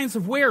all kinds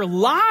of ware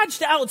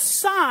lodged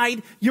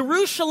outside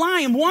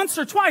Jerusalem once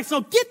or twice.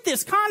 Now get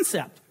this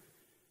concept.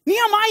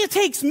 Nehemiah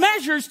takes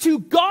measures to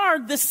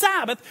guard the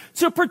Sabbath,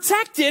 to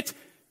protect it.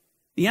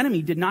 The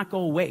enemy did not go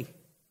away.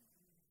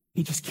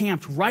 He just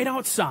camped right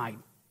outside.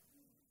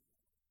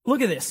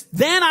 Look at this.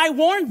 Then I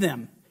warned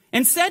them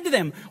and said to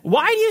them,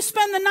 why do you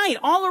spend the night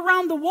all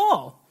around the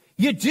wall?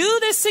 You do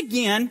this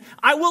again,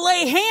 I will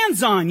lay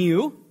hands on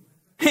you.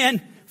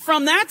 And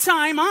from that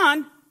time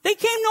on, they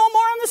came no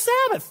more on the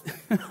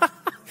Sabbath.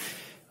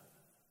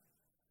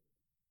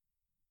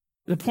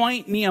 The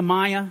point,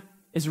 Nehemiah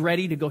is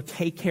ready to go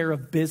take care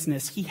of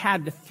business. He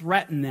had to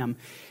threaten them.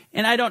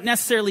 And I don't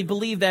necessarily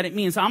believe that it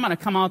means I'm going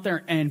to come out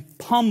there and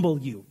pummel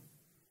you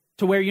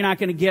to where you're not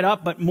going to get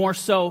up, but more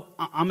so,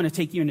 I'm going to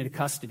take you into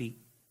custody.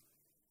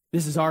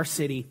 This is our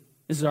city.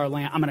 This is our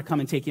land. I'm going to come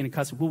and take you into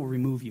custody. We'll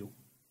remove you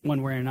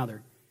one way or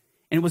another.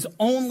 And it was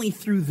only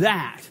through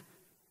that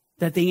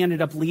they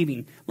ended up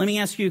leaving. Let me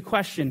ask you a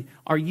question.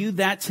 Are you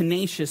that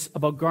tenacious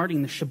about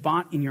guarding the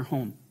Shabbat in your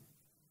home?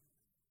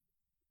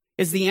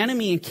 Is the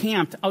enemy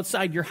encamped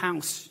outside your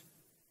house,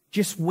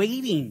 just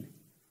waiting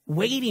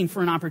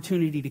for an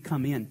opportunity to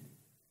come in?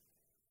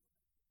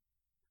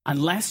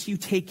 Unless you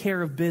take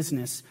care of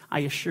business, I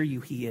assure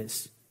you he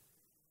is.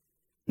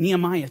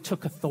 Nehemiah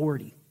took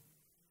authority.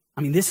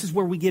 I mean, this is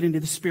where we get into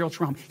the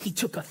spiritual realm. He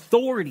took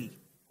authority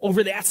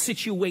over that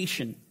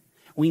situation.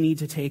 We need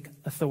to take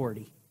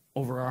authority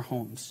over our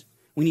homes.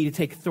 We need to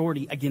take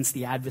authority against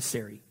the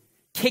adversary.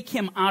 Kick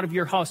him out of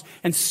your house.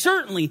 And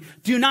certainly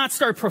do not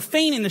start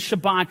profaning the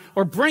Shabbat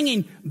or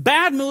bringing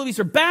bad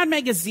movies or bad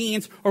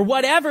magazines or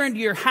whatever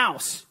into your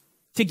house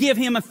to give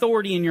him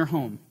authority in your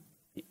home.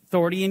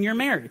 Authority in your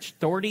marriage.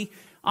 Authority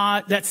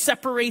that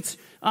separates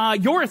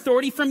your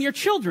authority from your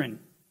children.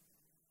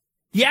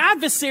 The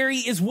adversary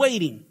is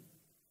waiting.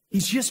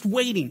 He's just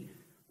waiting.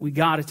 We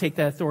got to take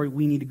that authority.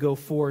 We need to go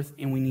forth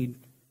and we need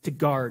to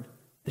guard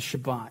the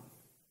Shabbat.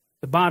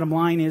 The bottom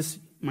line is,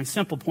 my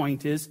simple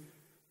point is,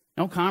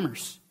 no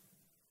commerce.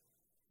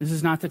 This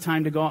is not the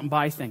time to go out and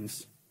buy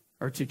things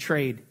or to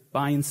trade,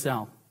 buy and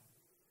sell.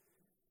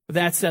 With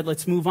that said,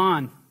 let's move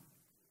on.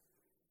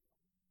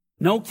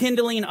 No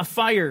kindling a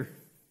fire,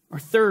 or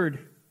third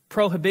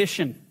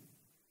prohibition.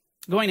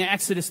 Going to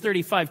Exodus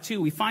 35:2,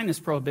 we find this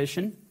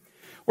prohibition.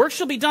 Work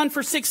shall be done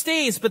for 6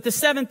 days, but the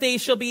seventh day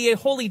shall be a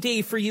holy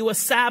day for you, a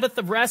Sabbath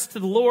of rest to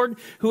the Lord.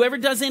 Whoever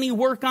does any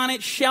work on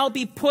it shall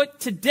be put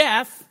to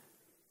death.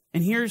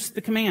 And here's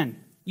the command.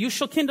 You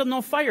shall kindle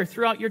no fire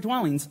throughout your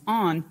dwellings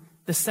on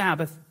the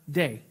Sabbath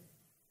day.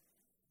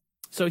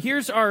 So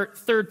here's our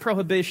third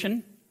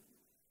prohibition.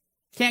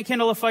 Can't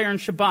kindle a fire on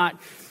Shabbat.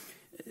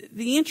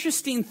 The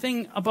interesting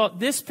thing about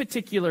this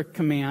particular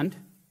command,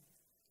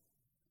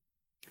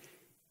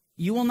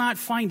 you will not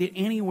find it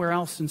anywhere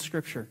else in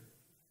Scripture.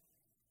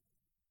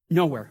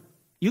 Nowhere.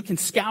 You can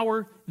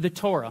scour the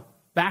Torah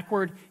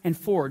backward and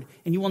forward,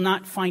 and you will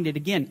not find it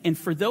again. And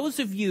for those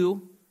of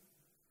you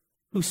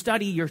who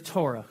study your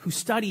Torah, who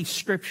study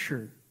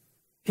Scripture,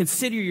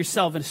 consider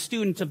yourself a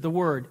student of the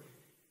Word,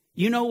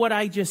 you know what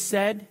I just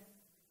said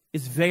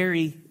is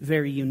very,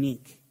 very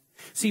unique.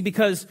 See,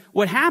 because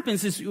what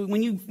happens is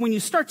when you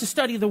start to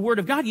study the Word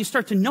of God, you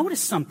start to notice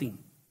something.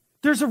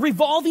 There's a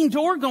revolving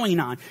door going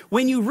on.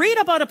 When you read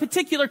about a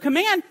particular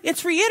command,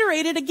 it's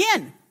reiterated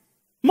again,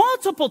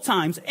 multiple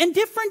times in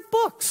different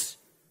books.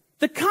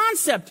 The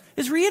concept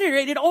is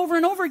reiterated over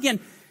and over again.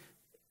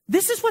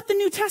 This is what the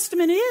New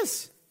Testament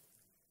is.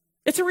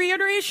 It's a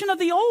reiteration of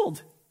the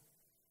Old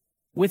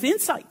with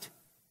insight.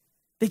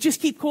 They just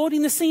keep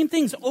quoting the same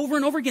things over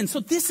and over again. So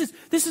this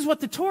is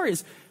what the Torah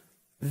is.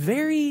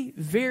 Very,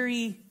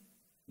 very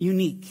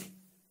unique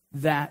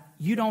that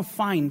you don't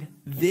find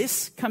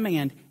this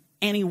command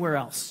anywhere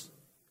else.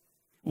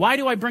 Why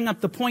do I bring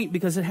up the point?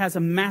 Because it has a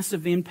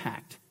massive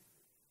impact.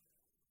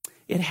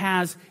 It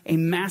has a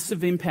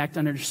massive impact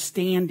on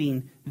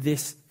understanding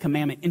this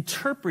commandment,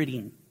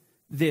 interpreting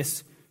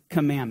this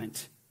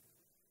commandment.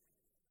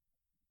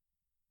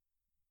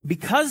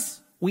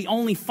 Because we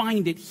only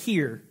find it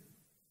here,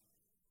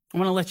 I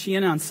want to let you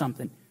in on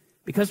something.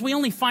 Because we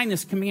only find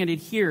this commanded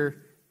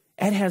here,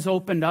 it has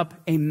opened up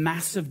a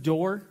massive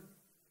door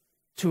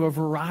to a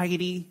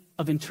variety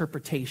of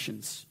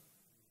interpretations.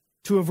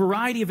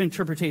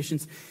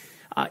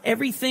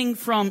 Everything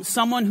from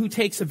someone who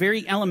takes a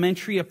very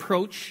elementary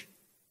approach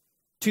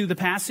to the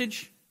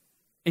passage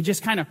and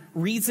just kind of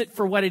reads it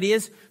for what it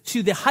is,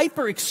 to the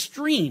hyper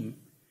extreme,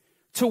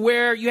 to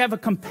where you have a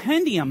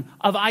compendium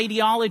of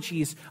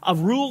ideologies,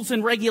 of rules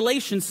and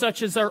regulations,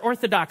 such as our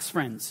Orthodox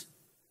friends.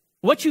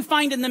 What you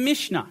find in the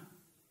Mishnah.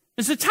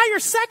 There's an entire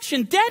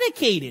section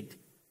dedicated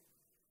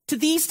to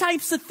these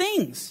types of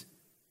things.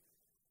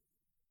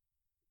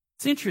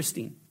 It's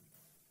interesting.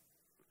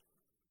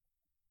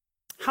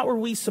 How are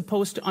we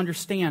supposed to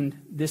understand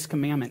this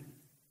commandment?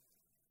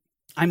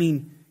 I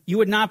mean, you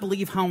would not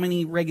believe how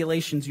many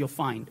regulations you'll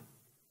find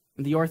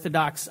in the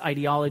Orthodox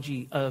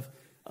ideology of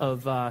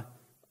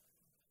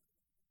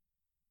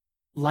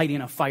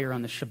lighting a fire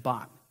on the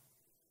Shabbat.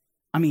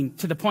 I mean,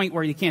 to the point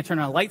where you can't turn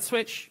on a light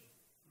switch,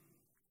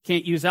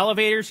 can't use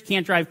elevators,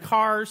 can't drive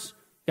cars,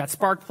 got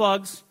spark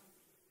plugs.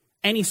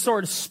 Any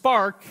sort of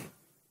spark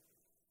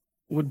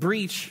would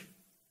breach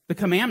the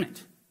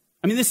commandment.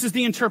 I mean, this is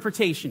the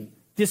interpretation.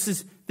 This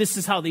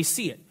is how they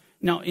see it.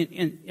 Now,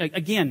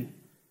 again,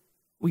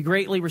 we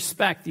greatly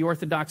respect the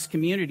Orthodox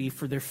community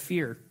for their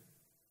fear,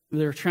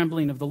 their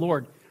trembling of the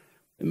Lord.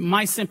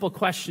 My simple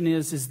question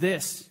is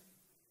this: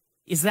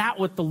 is that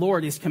what the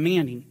Lord is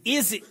commanding?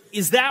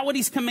 Is that what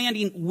he's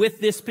commanding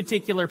with this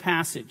particular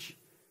passage?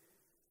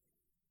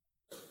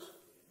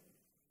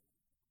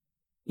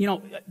 You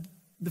know,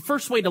 the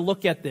first way to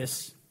look at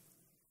this,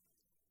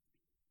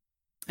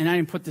 and I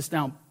didn't put this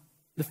down,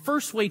 the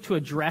first way to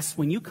address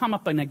when you come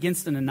up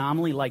against an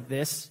anomaly like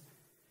this,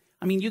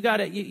 I mean, you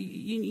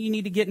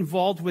need to get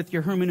involved with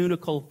your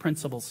hermeneutical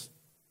principles.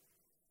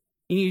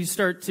 You need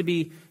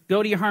to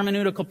go to your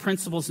hermeneutical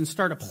principles and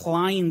start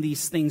applying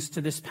these things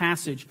to this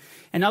passage.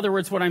 In other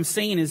words, what I'm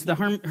saying is the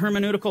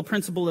hermeneutical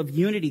principle of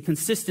unity,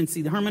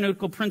 consistency, the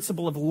hermeneutical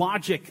principle of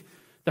logic,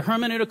 the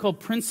hermeneutical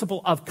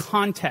principle of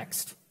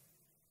context.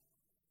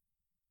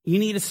 You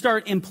need to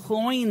start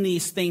employing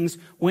these things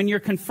when you're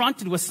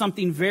confronted with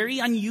something very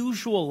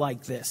unusual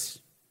like this,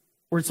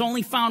 where it's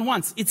only found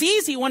once. It's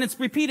easy when it's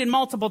repeated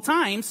multiple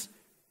times.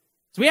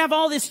 So we have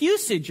all this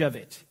usage of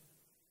it.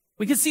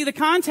 We can see the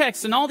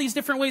context and all these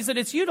different ways that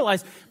it's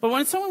utilized. But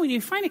when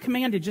you find it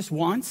commanded just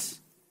once,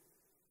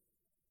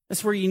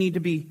 that's where you need to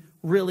be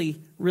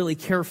really, really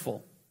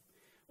careful.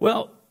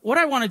 Well, what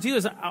I want to do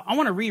is I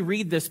want to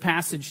reread this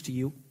passage to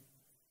you.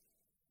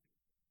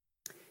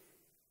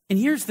 And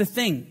here's the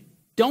thing.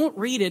 Don't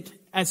read it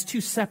as two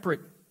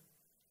separate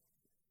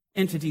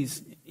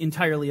entities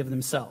entirely of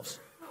themselves.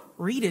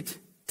 Read it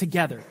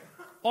together.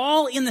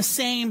 All in the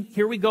same,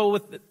 here we go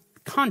with the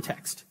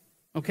context.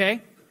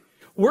 Okay?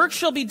 Work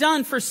shall be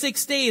done for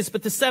 6 days,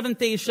 but the seventh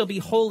day shall be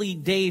holy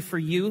day for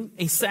you,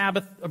 a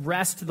Sabbath of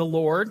rest to the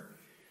Lord.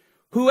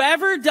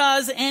 Whoever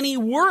does any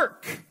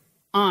work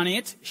on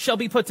it shall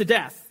be put to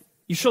death.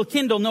 You shall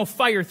kindle no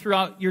fire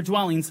throughout your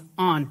dwellings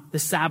on the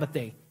Sabbath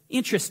day.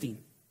 Interesting.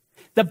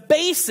 The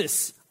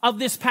basis of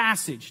this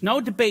passage,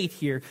 no debate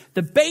here,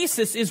 the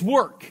basis is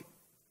work.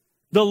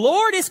 The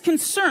Lord is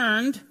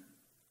concerned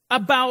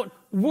about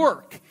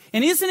work.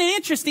 And isn't it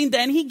interesting?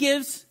 Then he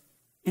gives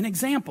an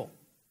example.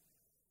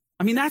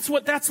 I mean, that's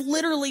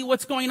literally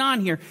what's going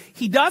on here.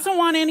 He doesn't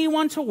want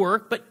anyone to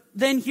work, but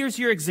then here's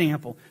your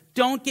example.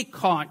 Don't get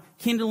caught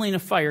kindling a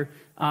fire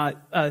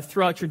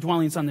throughout your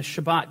dwellings on the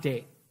Shabbat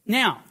day.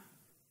 Now,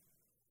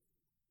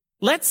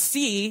 let's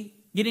see,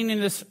 getting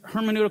into this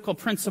hermeneutical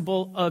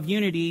principle of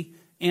unity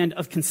and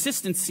of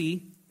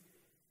consistency,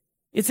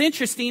 it's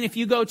interesting if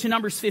you go to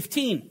Numbers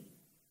 15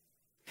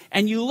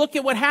 and you look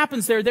at what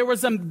happens there. There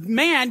was a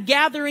man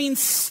gathering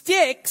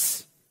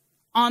sticks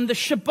on the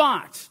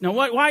Shabbat. Now,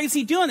 why is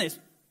he doing this?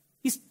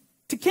 He's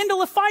to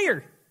kindle a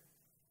fire.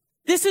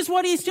 This is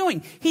what he's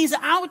doing. He's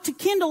out to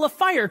kindle a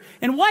fire.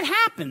 And what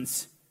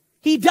happens?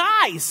 He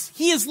dies.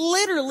 He is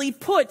literally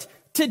put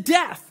to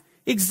death.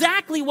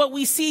 Exactly what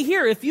we see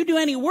here. If you do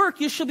any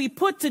work, you shall be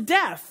put to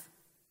death.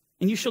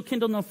 And you shall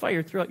kindle no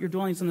fire throughout your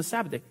dwellings on the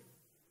Sabbath day.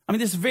 I mean,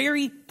 this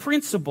very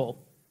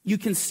principle you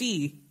can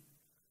see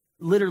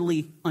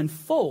literally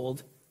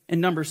unfold in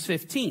Numbers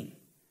 15.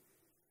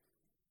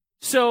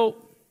 So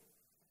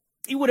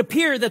it would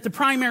appear that the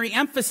primary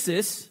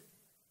emphasis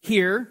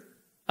here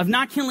of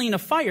not kindling a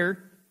fire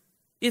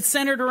is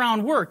centered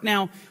around work.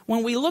 Now,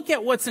 when we look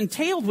at what's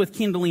entailed with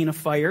kindling a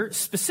fire,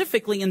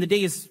 specifically in the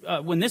days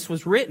when this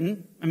was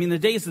written, I mean, the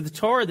days of the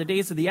Torah, the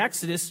days of the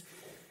Exodus,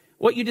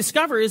 what you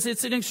discover is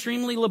it's an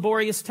extremely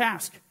laborious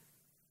task.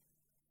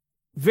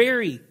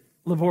 Very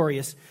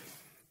laborious.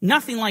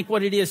 Nothing like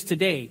what it is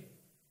today.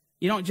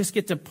 You don't just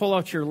get to pull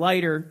out your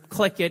lighter,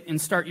 click it, and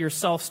start your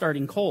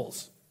self-starting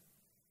coals.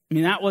 I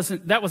mean, that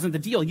wasn't the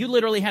deal. You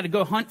literally had to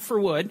go hunt for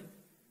wood,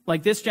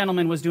 like this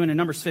gentleman was doing in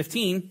Numbers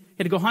 15. He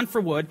had to go hunt for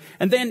wood.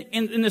 And then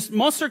in this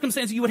most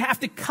circumstances, you would have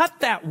to cut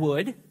that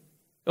wood,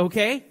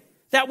 okay?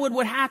 That wood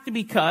would have to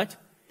be cut.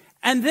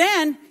 And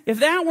then,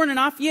 if that weren't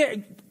enough, you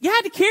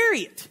had to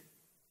carry it.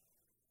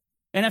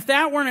 And if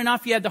that weren't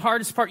enough, you had the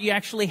hardest part. You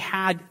actually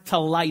had to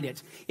light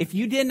it. If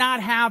you did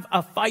not have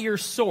a fire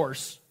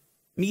source,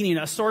 meaning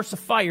a source of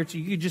fire so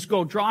you could just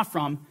go draw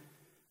from,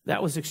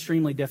 that was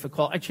extremely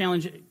difficult. I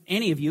challenge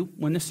any of you,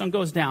 when the sun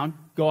goes down,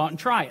 go out and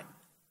try it.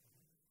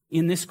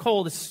 In this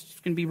cold, it's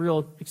going to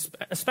be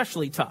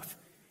especially tough.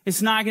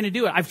 It's not going to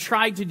do it. I've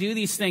tried to do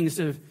these things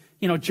of,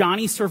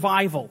 Johnny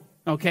Survival,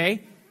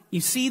 okay?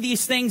 You see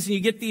these things and you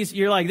get these,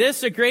 you're like, this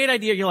is a great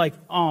idea. You're like,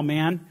 oh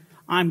man,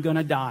 I'm going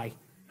to die.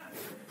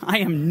 I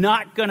am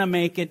not going to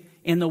make it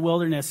in the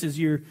wilderness as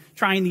you're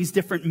trying these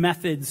different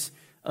methods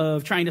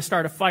of trying to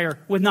start a fire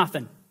with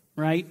nothing,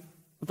 right?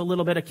 With a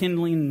little bit of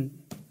kindling,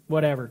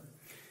 whatever.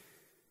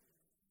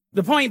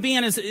 The point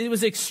being is it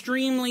was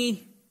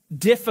extremely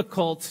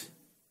difficult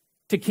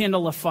to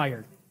kindle a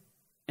fire.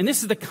 And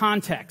this is the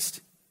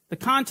context. The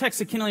context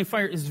of kindling a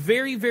fire is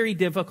very, very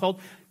difficult,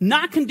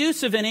 not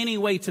conducive in any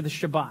way to the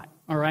Shabbat,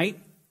 all right?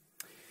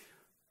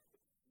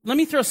 Let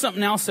me throw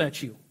something else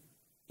at you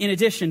in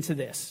addition to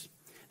this.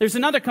 There's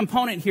another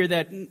component here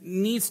that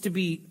needs to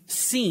be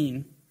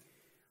seen.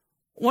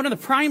 One of the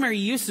primary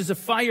uses of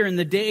fire in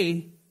the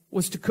day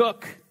was to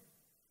cook.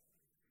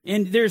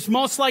 And there's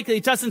most likely,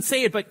 it doesn't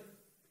say it, but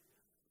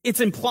it's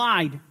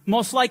implied.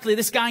 Most likely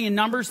this guy in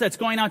Numbers that's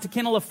going out to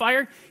kindle a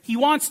fire, he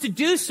wants to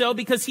do so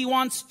because he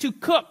wants to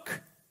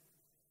cook.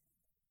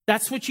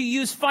 That's what you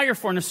use fire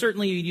for. And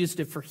certainly you used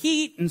it for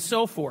heat and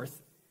so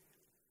forth.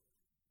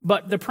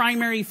 But the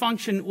primary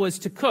function was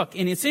to cook.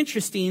 And it's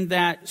interesting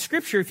that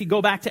Scripture, if you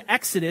go back to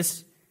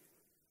Exodus,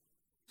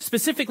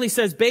 specifically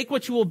says, bake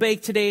what you will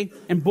bake today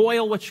and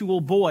boil what you will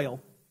boil.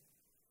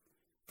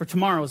 For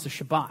tomorrow is the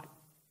Shabbat.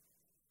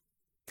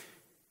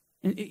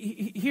 And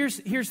here's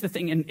the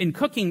thing. In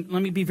cooking,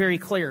 let me be very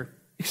clear,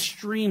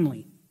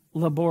 extremely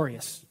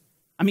laborious.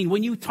 I mean,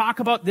 when you talk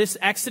about this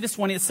Exodus,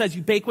 when it says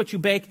you bake what you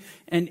bake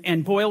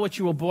and boil what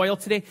you will boil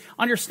today,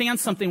 understand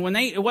something.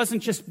 It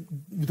wasn't just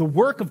the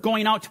work of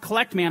going out to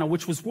collect manna,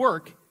 which was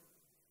work.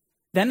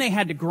 Then they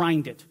had to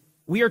grind it.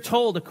 We are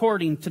told,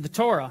 according to the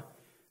Torah,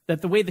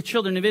 that the way the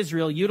children of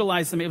Israel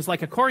utilized them, it was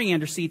like a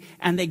coriander seed,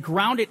 and they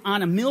ground it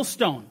on a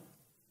millstone.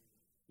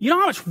 You know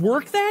how much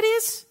work that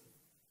is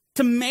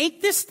to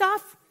make this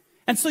stuff?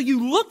 And so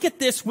you look at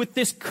this with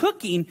this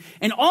cooking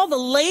and all the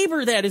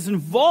labor that is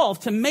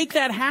involved to make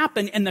that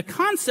happen, and the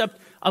concept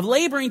of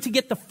laboring to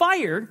get the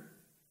fire.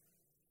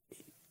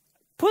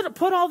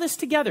 Put all this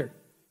together.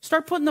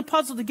 Start putting the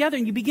puzzle together,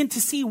 and you begin to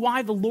see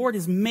why the Lord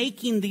is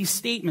making these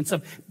statements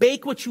of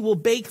bake what you will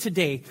bake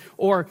today,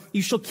 or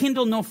you shall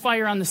kindle no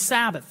fire on the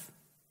Sabbath.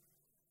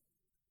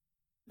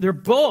 They're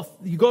both,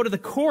 you go to the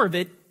core of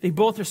it, they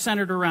both are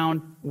centered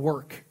around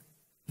work.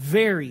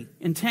 Very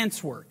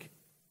intense work.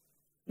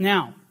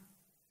 Now,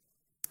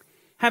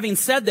 having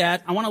said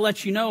that, I want to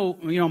let you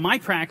know, my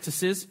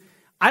practices.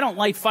 I don't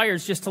light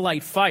fires just to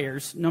light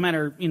fires, no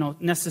matter,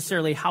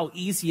 necessarily how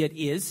easy it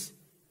is.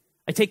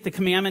 I take the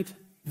commandment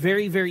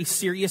very, very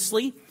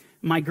seriously.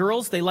 My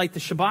girls, they light the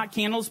Shabbat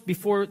candles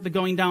before the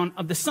going down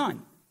of the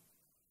sun.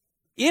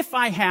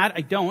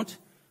 I don't,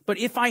 but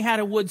if I had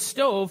a wood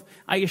stove,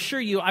 I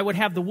assure you I would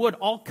have the wood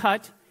all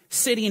cut,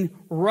 sitting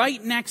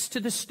right next to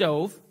the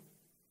stove,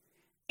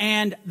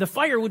 and the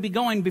fire would be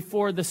going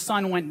before the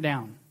sun went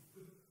down.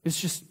 It's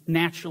just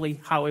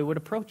naturally how I would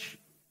approach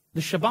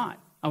the Shabbat.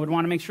 I would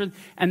want to make sure,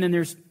 and then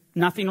there's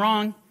nothing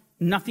wrong,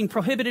 nothing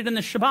prohibited in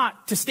the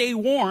Shabbat to stay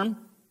warm.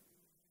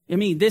 I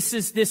mean, this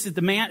is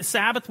the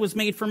Sabbath was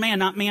made for man,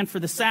 not man for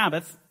the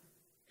Sabbath.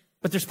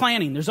 But there's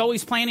planning. There's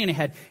always planning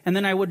ahead. And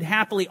then I would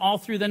happily, all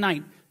through the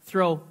night,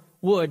 throw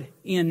wood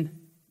in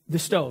the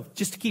stove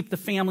just to keep the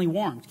family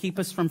warm, to keep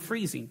us from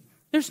freezing.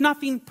 There's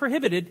nothing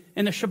prohibited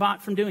in the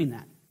Shabbat from doing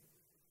that.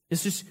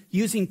 It's just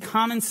using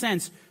common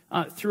sense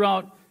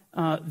throughout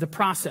the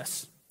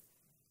process.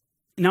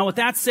 Now, with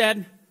that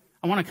said,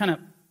 I want to kind of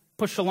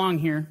push along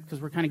here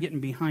because we're kind of getting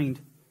behind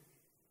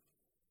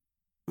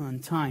on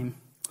time.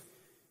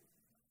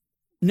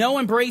 No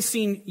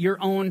embracing your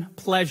own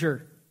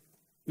pleasure.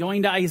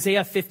 Going to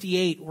Isaiah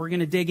 58, we're going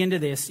to dig into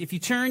this. If you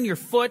turn your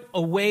foot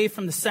away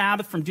from the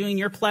Sabbath, from doing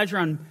your pleasure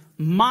on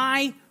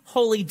my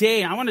holy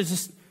day, I want to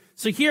just,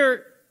 so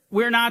here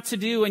we're not to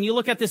do, and you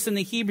look at this in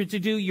the Hebrew, to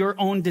do your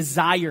own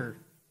desire.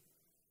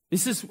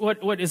 This is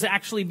what is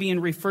actually being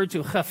referred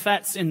to,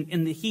 chafetz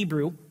in the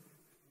Hebrew.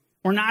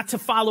 We're not to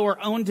follow our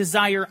own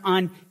desire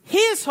on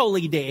his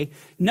holy day.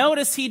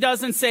 Notice he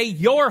doesn't say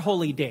your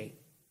holy day.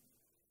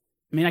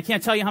 I mean, I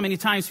can't tell you how many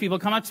times people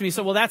come up to me and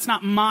say, well, that's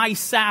not my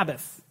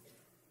Sabbath.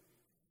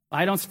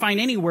 I don't find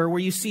anywhere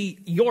where you see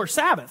your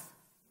Sabbath.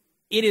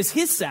 It is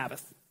his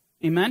Sabbath.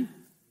 Amen?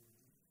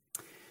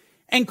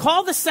 And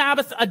call the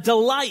Sabbath a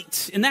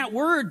delight. And that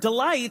word,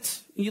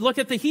 delight, you look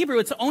at the Hebrew,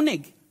 it's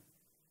oneg.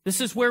 This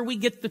is where we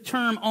get the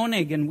term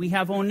oneg, and we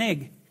have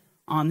oneg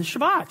on the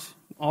Shabbat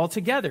all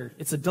together.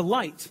 It's a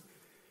delight.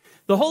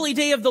 The holy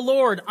day of the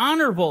Lord,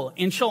 honorable,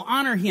 and shall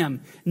honor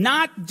him,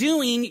 not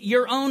doing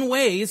your own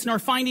ways, nor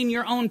finding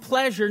your own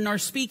pleasure, nor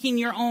speaking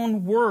your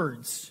own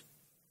words.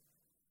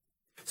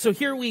 So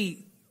here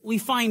we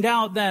find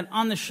out that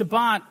on the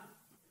Shabbat,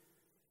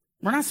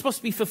 we're not supposed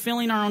to be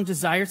fulfilling our own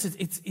desires.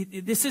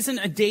 This isn't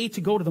a day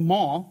to go to the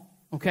mall,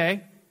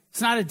 okay?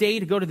 It's not a day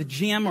to go to the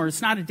gym, or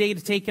it's not a day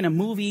to take in a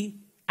movie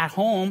at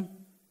home.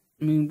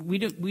 I mean, we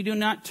do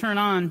not turn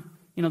on,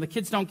 the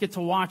kids don't get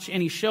to watch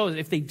any shows.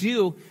 If they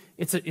do,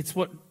 it's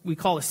what we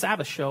call a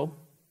Sabbath show,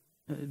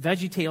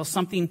 VeggieTales,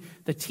 something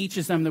that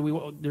teaches them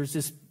that there's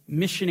this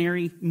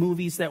missionary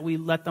movies that we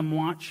let them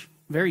watch.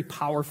 Very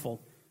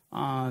powerful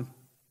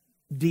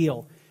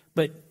deal.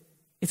 But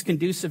it's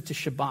conducive to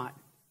Shabbat.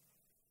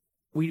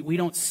 We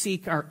don't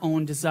seek our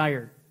own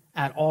desire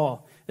at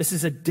all. This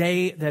is a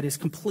day that is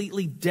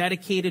completely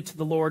dedicated to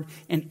the Lord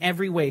in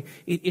every way.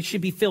 It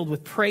should be filled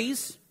with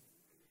praise.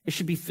 It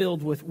should be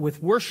filled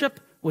with worship,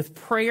 with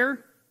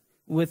prayer,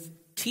 with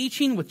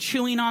teaching, with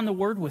chewing on the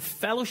word, with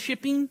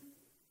fellowshipping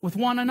with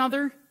one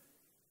another.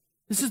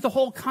 This is the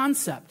whole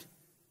concept.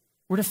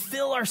 We're to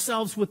fill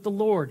ourselves with the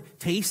Lord.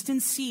 Taste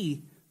and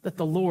see that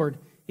the Lord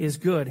is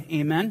good.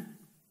 Amen?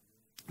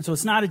 So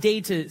it's not a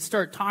day to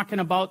start talking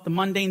about the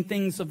mundane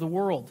things of the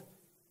world,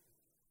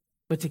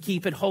 but to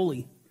keep it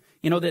holy.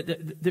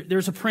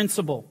 There's a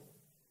principle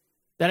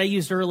that I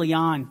used early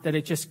on that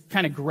it just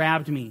kind of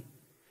grabbed me.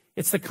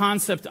 It's the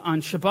concept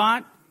on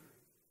Shabbat.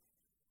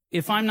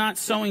 If I'm not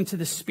sowing to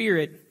the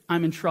Spirit,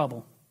 I'm in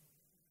trouble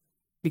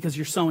because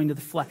you're sowing to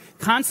the flesh.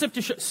 Concept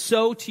to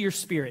sow to your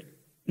spirit,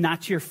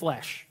 not to your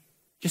flesh.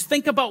 Just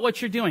think about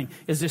what you're doing.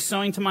 Is this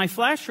sowing to my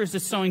flesh, or is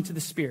this sowing to the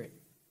Spirit?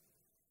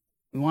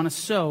 We want to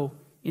sow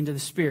into the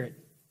Spirit.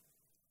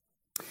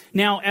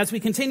 Now, as we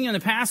continue in the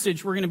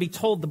passage, we're going to be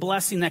told the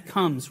blessing that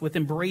comes with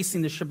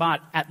embracing the Shabbat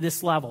at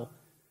this level,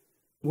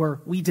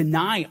 where we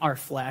deny our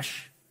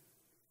flesh,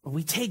 but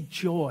we take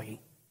joy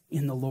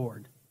in the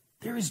Lord.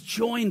 There is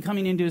joy in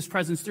coming into his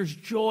presence. There's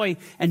joy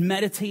in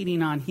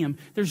meditating on him.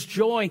 There's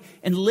joy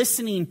in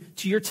listening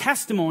to your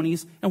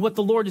testimonies and what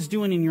the Lord is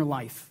doing in your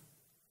life.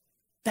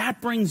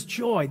 That brings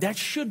joy. That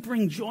should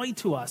bring joy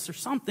to us, or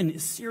something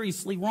is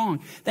seriously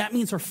wrong. That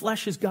means our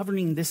flesh is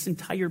governing this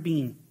entire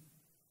being.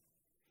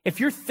 If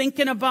you're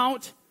thinking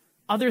about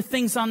other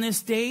things on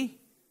this day,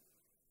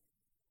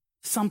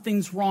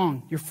 Something's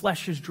wrong. Your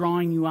flesh is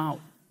drawing you out.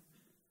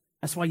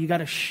 That's why you got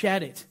to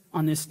shed it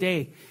on this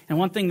day. And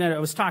one thing that I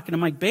was talking to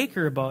Mike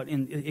Baker about,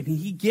 and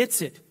he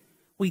gets it,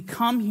 we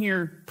come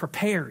here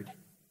prepared.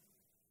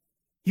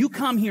 You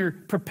come here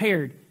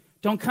prepared.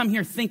 Don't come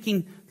here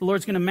thinking the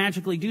Lord's going to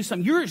magically do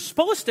something. You're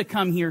supposed to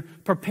come here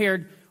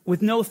prepared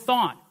with no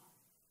thought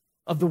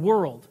of the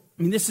world.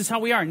 I mean, this is how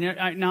we are.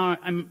 Now,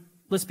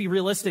 let's be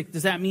realistic.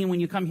 Does that mean when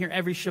you come here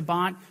every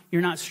Shabbat,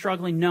 you're not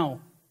struggling?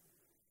 No.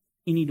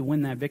 You need to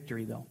win that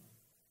victory, though.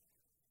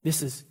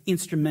 This is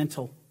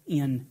instrumental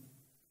in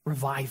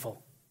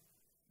revival.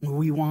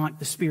 We want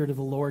the Spirit of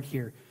the Lord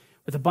here.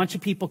 With a bunch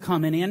of people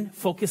coming in,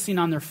 focusing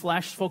on their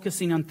flesh,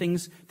 focusing on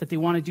things that they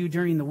want to do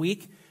during the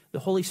week, the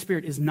Holy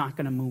Spirit is not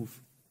going to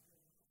move.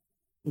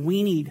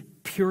 We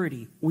need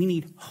purity. We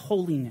need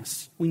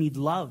holiness. We need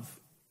love.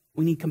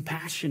 We need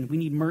compassion. We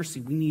need mercy.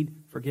 We need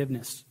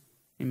forgiveness.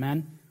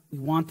 Amen? We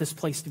want this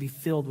place to be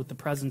filled with the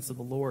presence of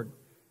the Lord.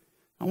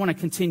 I want to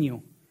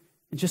continue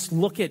and just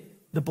look at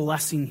the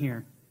blessing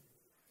here.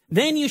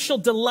 Then you shall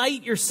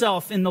delight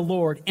yourself in the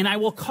Lord, and I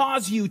will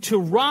cause you to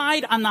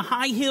ride on the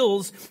high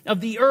hills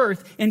of the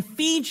earth and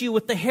feed you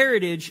with the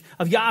heritage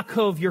of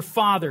Yaakov your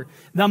father.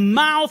 The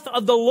mouth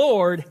of the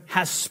Lord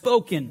has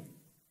spoken.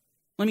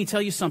 Let me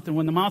tell you something.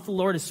 When the mouth of the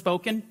Lord has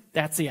spoken,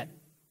 that's it.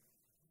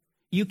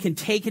 You can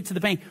take it to the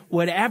bank.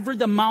 Whatever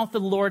the mouth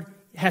of the Lord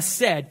has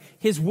said,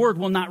 his word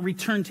will not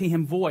return to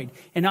him void.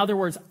 In other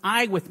words,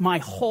 I, with my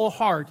whole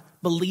heart,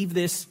 believe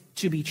this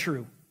to be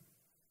true.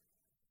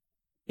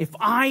 If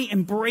I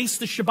embrace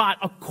the Shabbat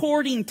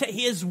according to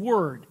his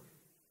word,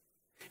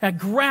 I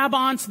grab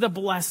onto the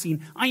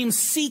blessing, I am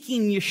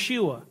seeking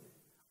Yeshua.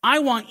 I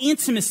want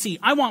intimacy.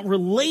 I want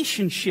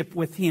relationship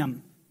with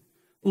him.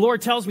 The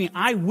Lord tells me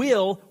I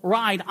will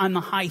ride on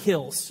the high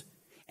hills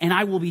and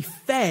I will be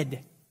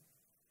fed.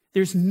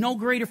 There's no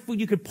greater food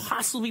you could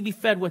possibly be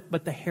fed with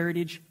but the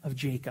heritage of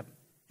Jacob.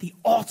 The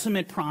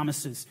ultimate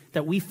promises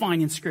that we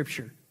find in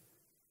Scripture.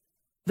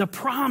 The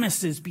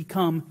promises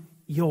become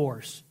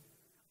yours.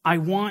 I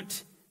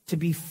want to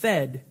be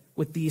fed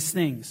with these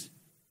things.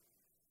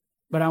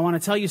 But I want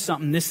to tell you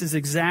something. This is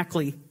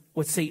exactly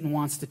what Satan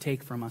wants to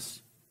take from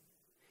us.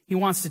 He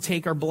wants to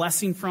take our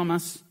blessing from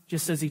us,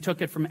 just as he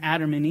took it from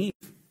Adam and Eve,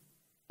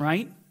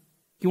 right?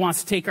 He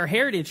wants to take our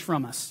heritage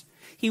from us.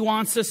 He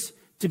wants us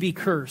to be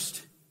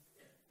cursed,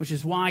 which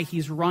is why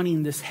he's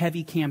running this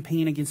heavy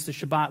campaign against the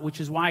Shabbat, which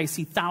is why I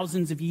see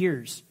thousands of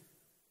years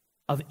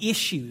of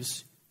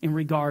issues in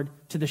regard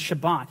to the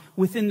Shabbat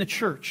within the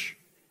church.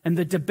 And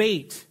the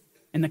debate,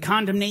 and the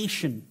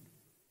condemnation,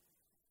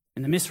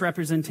 and the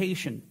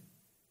misrepresentation.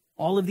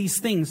 All of these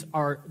things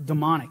are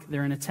demonic.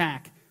 They're an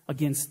attack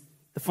against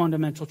the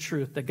fundamental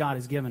truth that God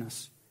has given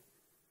us.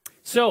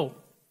 So,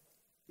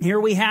 here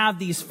we have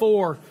these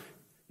four.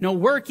 No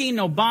working,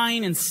 no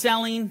buying and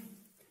selling,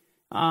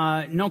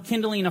 no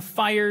kindling of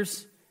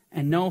fires,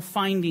 and no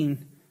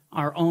finding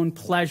our own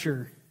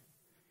pleasure.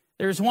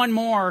 There's one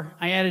more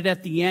I added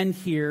at the end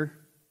here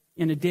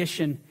in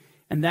addition,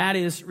 and that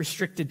is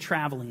restricted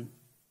traveling.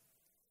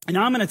 And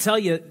I'm going to tell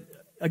you,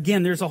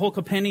 again, there's a whole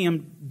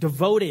compendium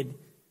devoted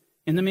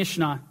in the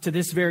Mishnah to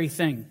this very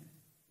thing.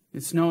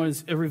 It's known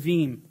as a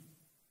Revim.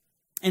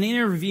 And in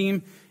a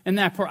Revim, in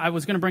that part, I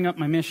was going to bring up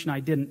my Mishnah, I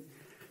didn't.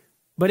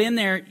 But in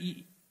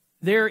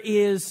there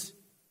is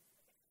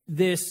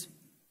this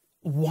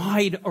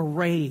wide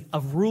array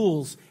of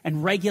rules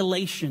and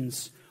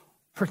regulations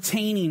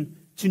pertaining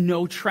to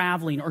no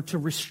traveling or to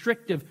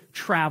restrictive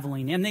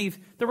traveling. And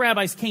the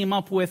rabbis came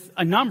up with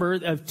a number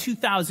of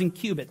 2,000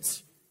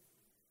 cubits.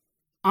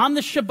 On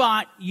the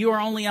Shabbat, you are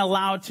only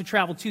allowed to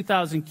travel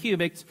 2,000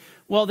 cubits.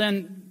 Well,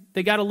 then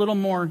they got a little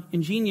more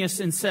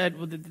ingenious and said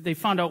they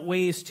found out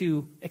ways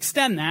to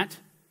extend that.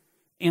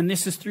 And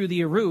this is through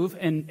the Eruv.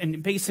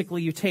 And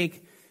basically you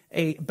take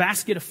a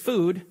basket of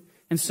food.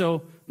 And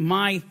so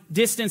my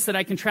distance that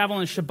I can travel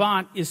on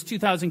Shabbat is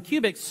 2,000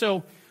 cubits.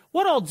 So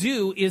what I'll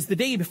do is the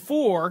day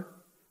before,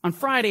 on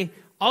Friday,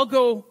 I'll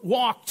go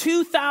walk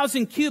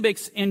 2,000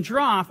 cubits and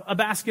drop a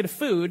basket of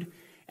food.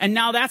 And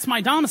now that's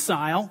my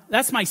domicile.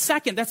 That's my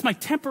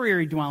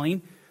temporary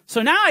dwelling.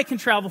 So now I can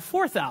travel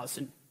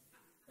 4,000.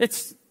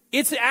 It's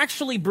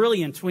actually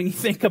brilliant when you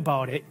think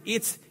about it.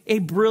 It's a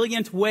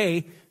brilliant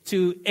way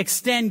to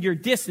extend your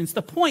distance.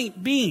 The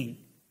point being,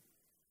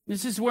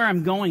 this is where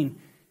I'm going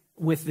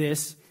with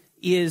this,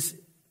 is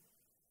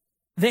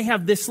they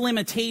have this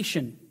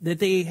limitation that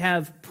they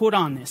have put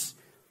on this.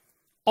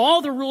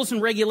 All the rules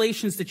and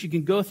regulations that you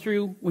can go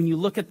through when you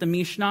look at the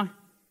Mishnah,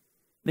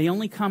 they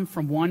only come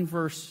from one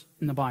verse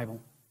in the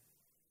Bible.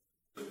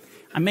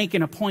 I'm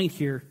making a point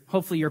here.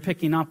 Hopefully you're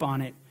picking up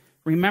on it.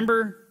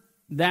 Remember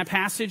that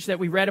passage that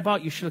we read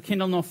about, you shall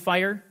kindle no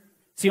fire?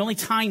 It's the only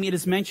time it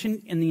is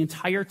mentioned in the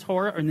entire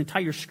Torah or in the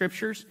entire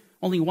scriptures,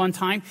 only one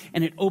time,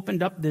 and it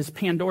opened up this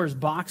Pandora's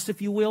box,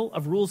 if you will,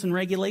 of rules and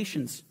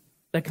regulations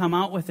that come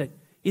out with it.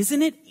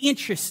 Isn't it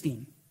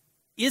interesting?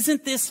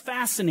 Isn't this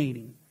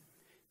fascinating?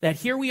 That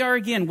here we are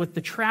again with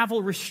the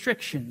travel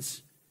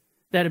restrictions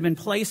that have been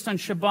placed on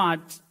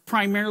Shabbat,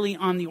 primarily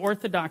on the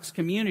Orthodox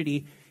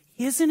community.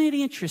 Isn't it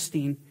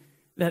interesting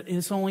that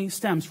it only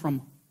stems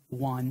from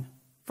one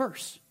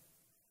verse.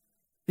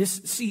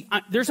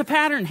 There's a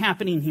pattern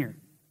happening here.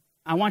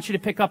 I want you to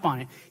pick up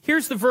on it.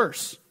 Here's the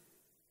verse.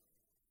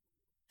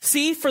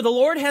 See, for the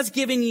Lord has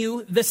given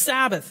you the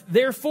Sabbath.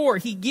 Therefore,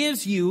 he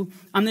gives you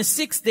on the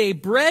 6th day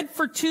bread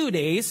for 2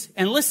 days.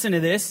 And listen to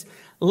this.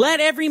 Let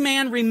every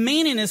man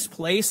remain in his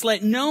place.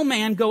 Let no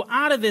man go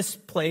out of his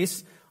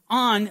place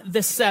on the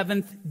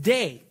 7th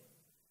day.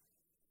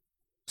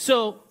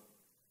 So,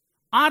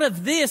 out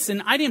of this,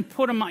 and I didn't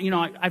put them,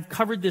 I've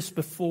covered this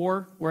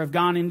before, where I've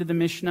gone into the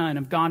Mishnah and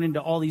I've gone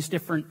into all these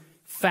different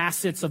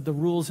facets of the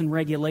rules and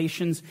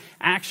regulations,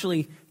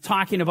 actually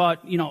talking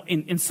about,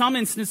 in some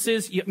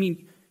instances,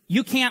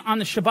 you can't, on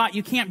the Shabbat,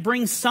 you can't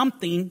bring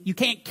something, you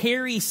can't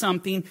carry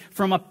something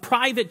from a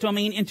private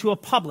domain into a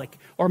public,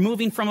 or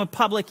moving from a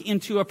public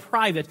into a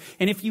private.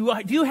 And if you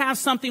do have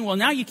something, well,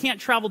 now you can't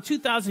travel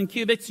 2,000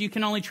 cubits, you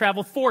can only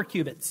travel 4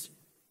 cubits.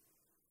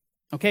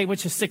 Okay,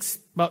 which is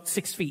about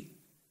 6 feet.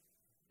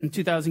 And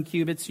 2,000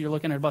 cubits, you're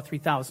looking at about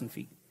 3,000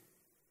 feet.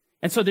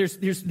 And so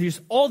there's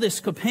all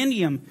this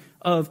compendium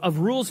of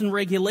rules and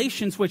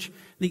regulations, which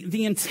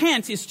the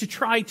intent is to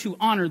try to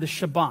honor the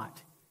Shabbat.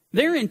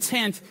 Their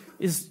intent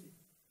is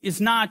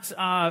not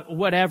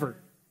whatever.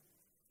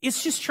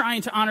 It's just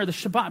trying to honor the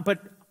Shabbat.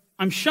 But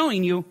I'm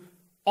showing you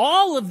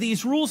all of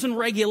these rules and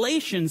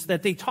regulations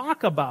that they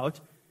talk about,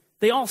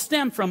 they all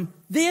stem from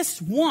this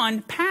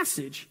one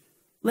passage.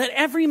 Let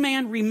every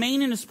man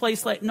remain in his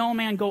place. Let no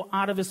man go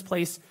out of his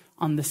place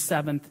on the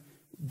 7th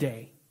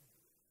day.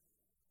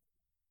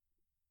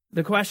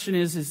 The question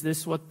is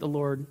this what the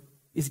Lord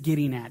is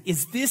getting at?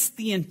 Is this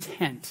the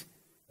intent?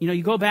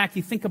 You go back,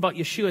 you think about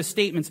Yeshua's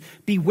statements.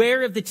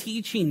 Beware of the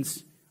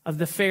teachings of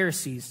the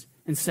Pharisees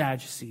and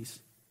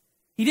Sadducees.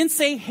 He didn't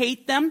say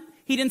hate them.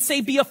 He didn't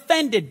say be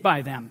offended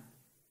by them.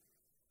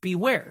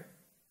 Beware.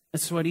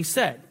 That's what he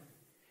said.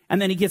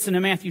 And then he gets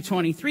into Matthew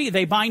 23.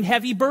 They bind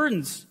heavy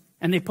burdens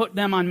and they put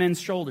them on men's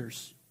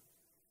shoulders.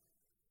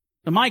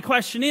 So my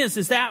question is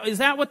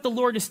that what the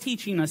Lord is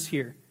teaching us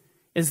here?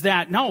 Is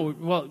that, no,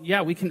 well,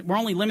 yeah, we're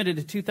only limited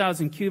to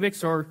 2,000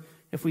 cubics, or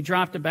if we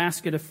dropped a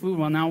basket of food,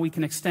 well, now we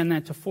can extend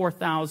that to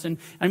 4,000.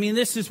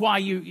 This is why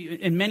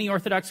in many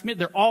Orthodox communities,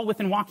 they're all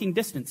within walking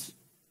distance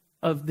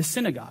of the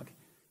synagogue,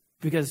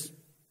 because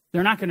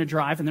they're not going to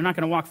drive and they're not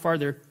going to walk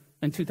farther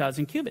than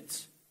 2,000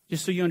 cubits,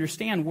 just so you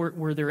understand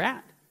where they're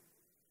at.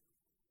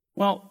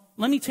 Well,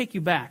 let me take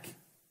you back.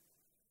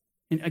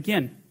 And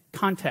again,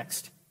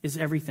 context is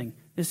everything.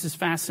 This is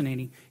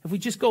fascinating. If we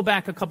just go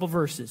back a couple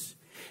verses.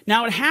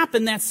 Now it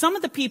happened that some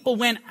of the people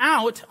went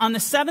out on the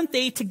 7th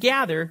day to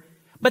gather,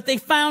 but they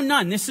found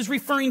none. This is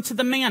referring to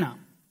the manna.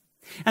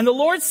 And the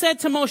Lord said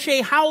to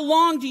Moshe, how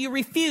long do you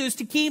refuse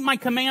to keep my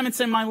commandments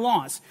and my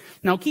laws?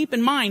 Now keep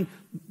in mind,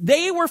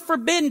 they were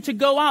forbidden to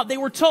go out. They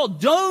were told,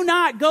 do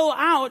not go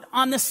out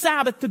on the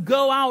Sabbath to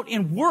go out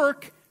and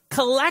work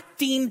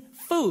collecting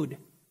food.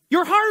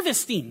 You're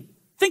harvesting.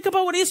 Think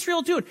about what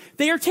Israel did.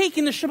 They are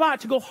taking the Shabbat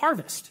to go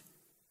harvest.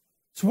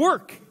 It's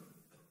work.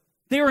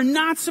 They are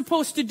not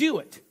supposed to do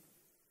it.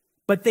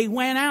 But they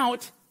went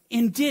out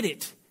and did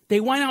it. They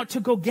went out to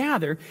go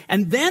gather.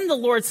 And then the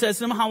Lord says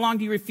to them, how long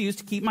do you refuse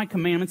to keep my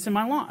commandments and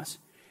my laws?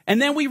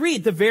 And then we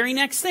read the very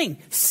next thing.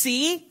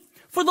 See,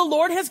 for the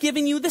Lord has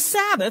given you the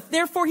Sabbath.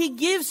 Therefore he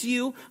gives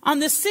you on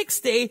the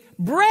 6th day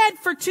bread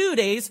for 2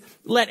 days.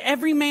 Let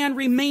every man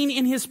remain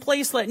in his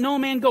place. Let no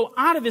man go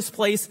out of his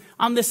place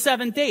on the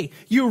 7th day.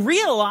 You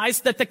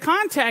realize that the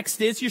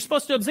context is you're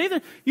supposed to observe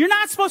that you're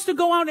not supposed to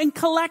go out and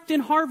collect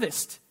and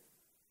harvest.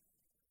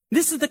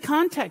 This is the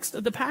context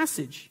of the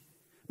passage.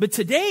 But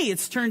today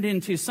it's turned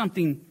into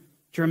something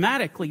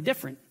dramatically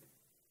different.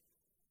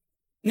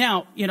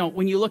 Now,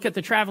 when you look at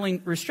the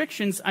traveling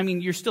restrictions,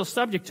 you're still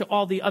subject to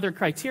all the other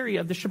criteria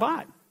of the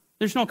Shabbat.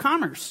 There's no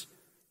commerce.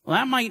 Well,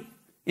 that might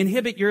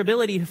inhibit your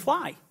ability to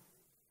fly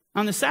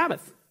on the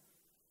Sabbath.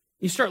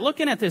 You start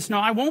looking at this. No,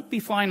 I won't be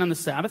flying on the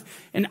Sabbath.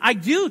 And I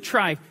do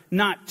try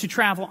not to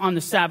travel on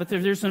the Sabbath.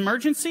 If there's an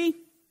emergency,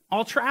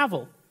 I'll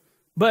travel.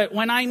 But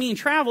when I mean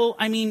travel,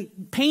 I mean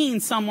paying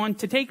someone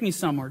to take me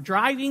somewhere.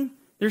 Driving,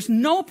 there's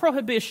no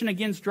prohibition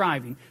against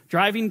driving.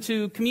 Driving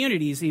to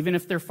communities, even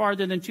if they're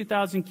farther than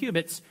 2,000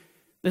 cubits,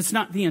 that's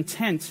not the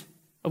intent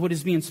of what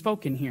is being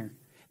spoken here.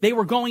 They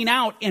were going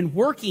out and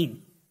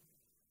working.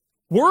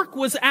 Work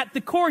was at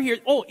the core here.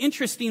 Oh,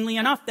 interestingly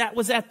enough, that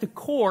was at the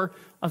core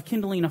of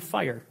kindling a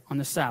fire on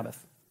the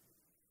Sabbath.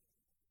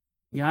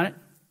 You got it?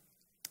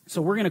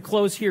 So we're going to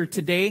close here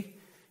today.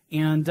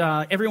 And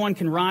everyone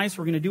can rise.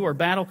 We're going to do our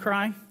battle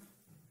cry.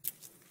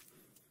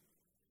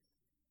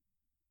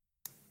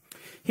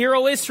 Hear,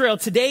 O Israel,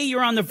 today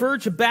you're on the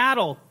verge of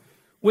battle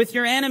with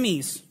your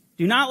enemies.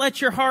 Do not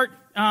let your heart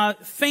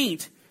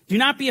faint. Do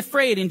not be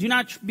afraid and do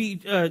not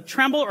be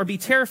tremble or be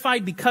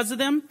terrified because of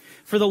them.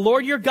 For the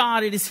Lord your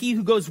God, it is he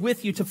who goes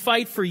with you to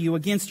fight for you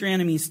against your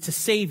enemies to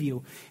save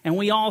you. And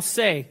we all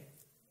say,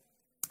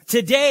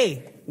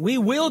 today we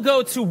will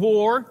go to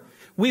war.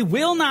 We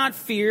will not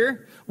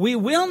fear. We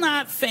will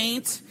not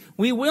faint.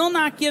 We will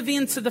not give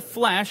in to the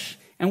flesh.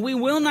 And we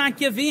will not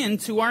give in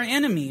to our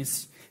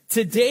enemies.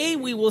 Today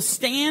we will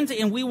stand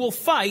and we will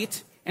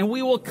fight and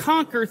we will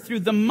conquer through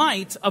the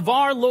might of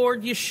our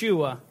Lord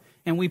Yeshua.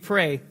 And we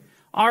pray,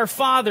 Our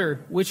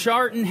Father, which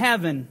art in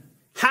heaven,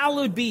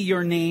 hallowed be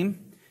your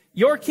name.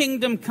 Your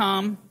kingdom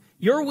come,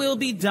 your will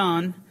be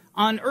done,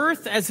 on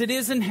earth as it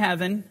is in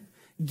heaven.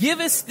 Give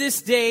us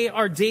this day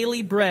our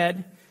daily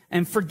bread,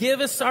 and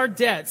forgive us our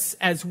debts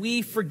as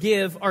we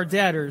forgive our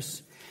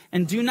debtors.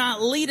 And do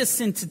not lead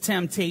us into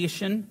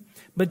temptation,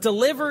 but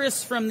deliver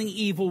us from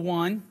the evil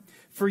one.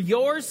 For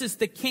yours is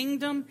the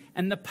kingdom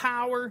and the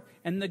power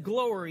and the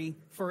glory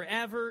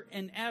forever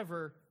and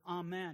ever. Amen.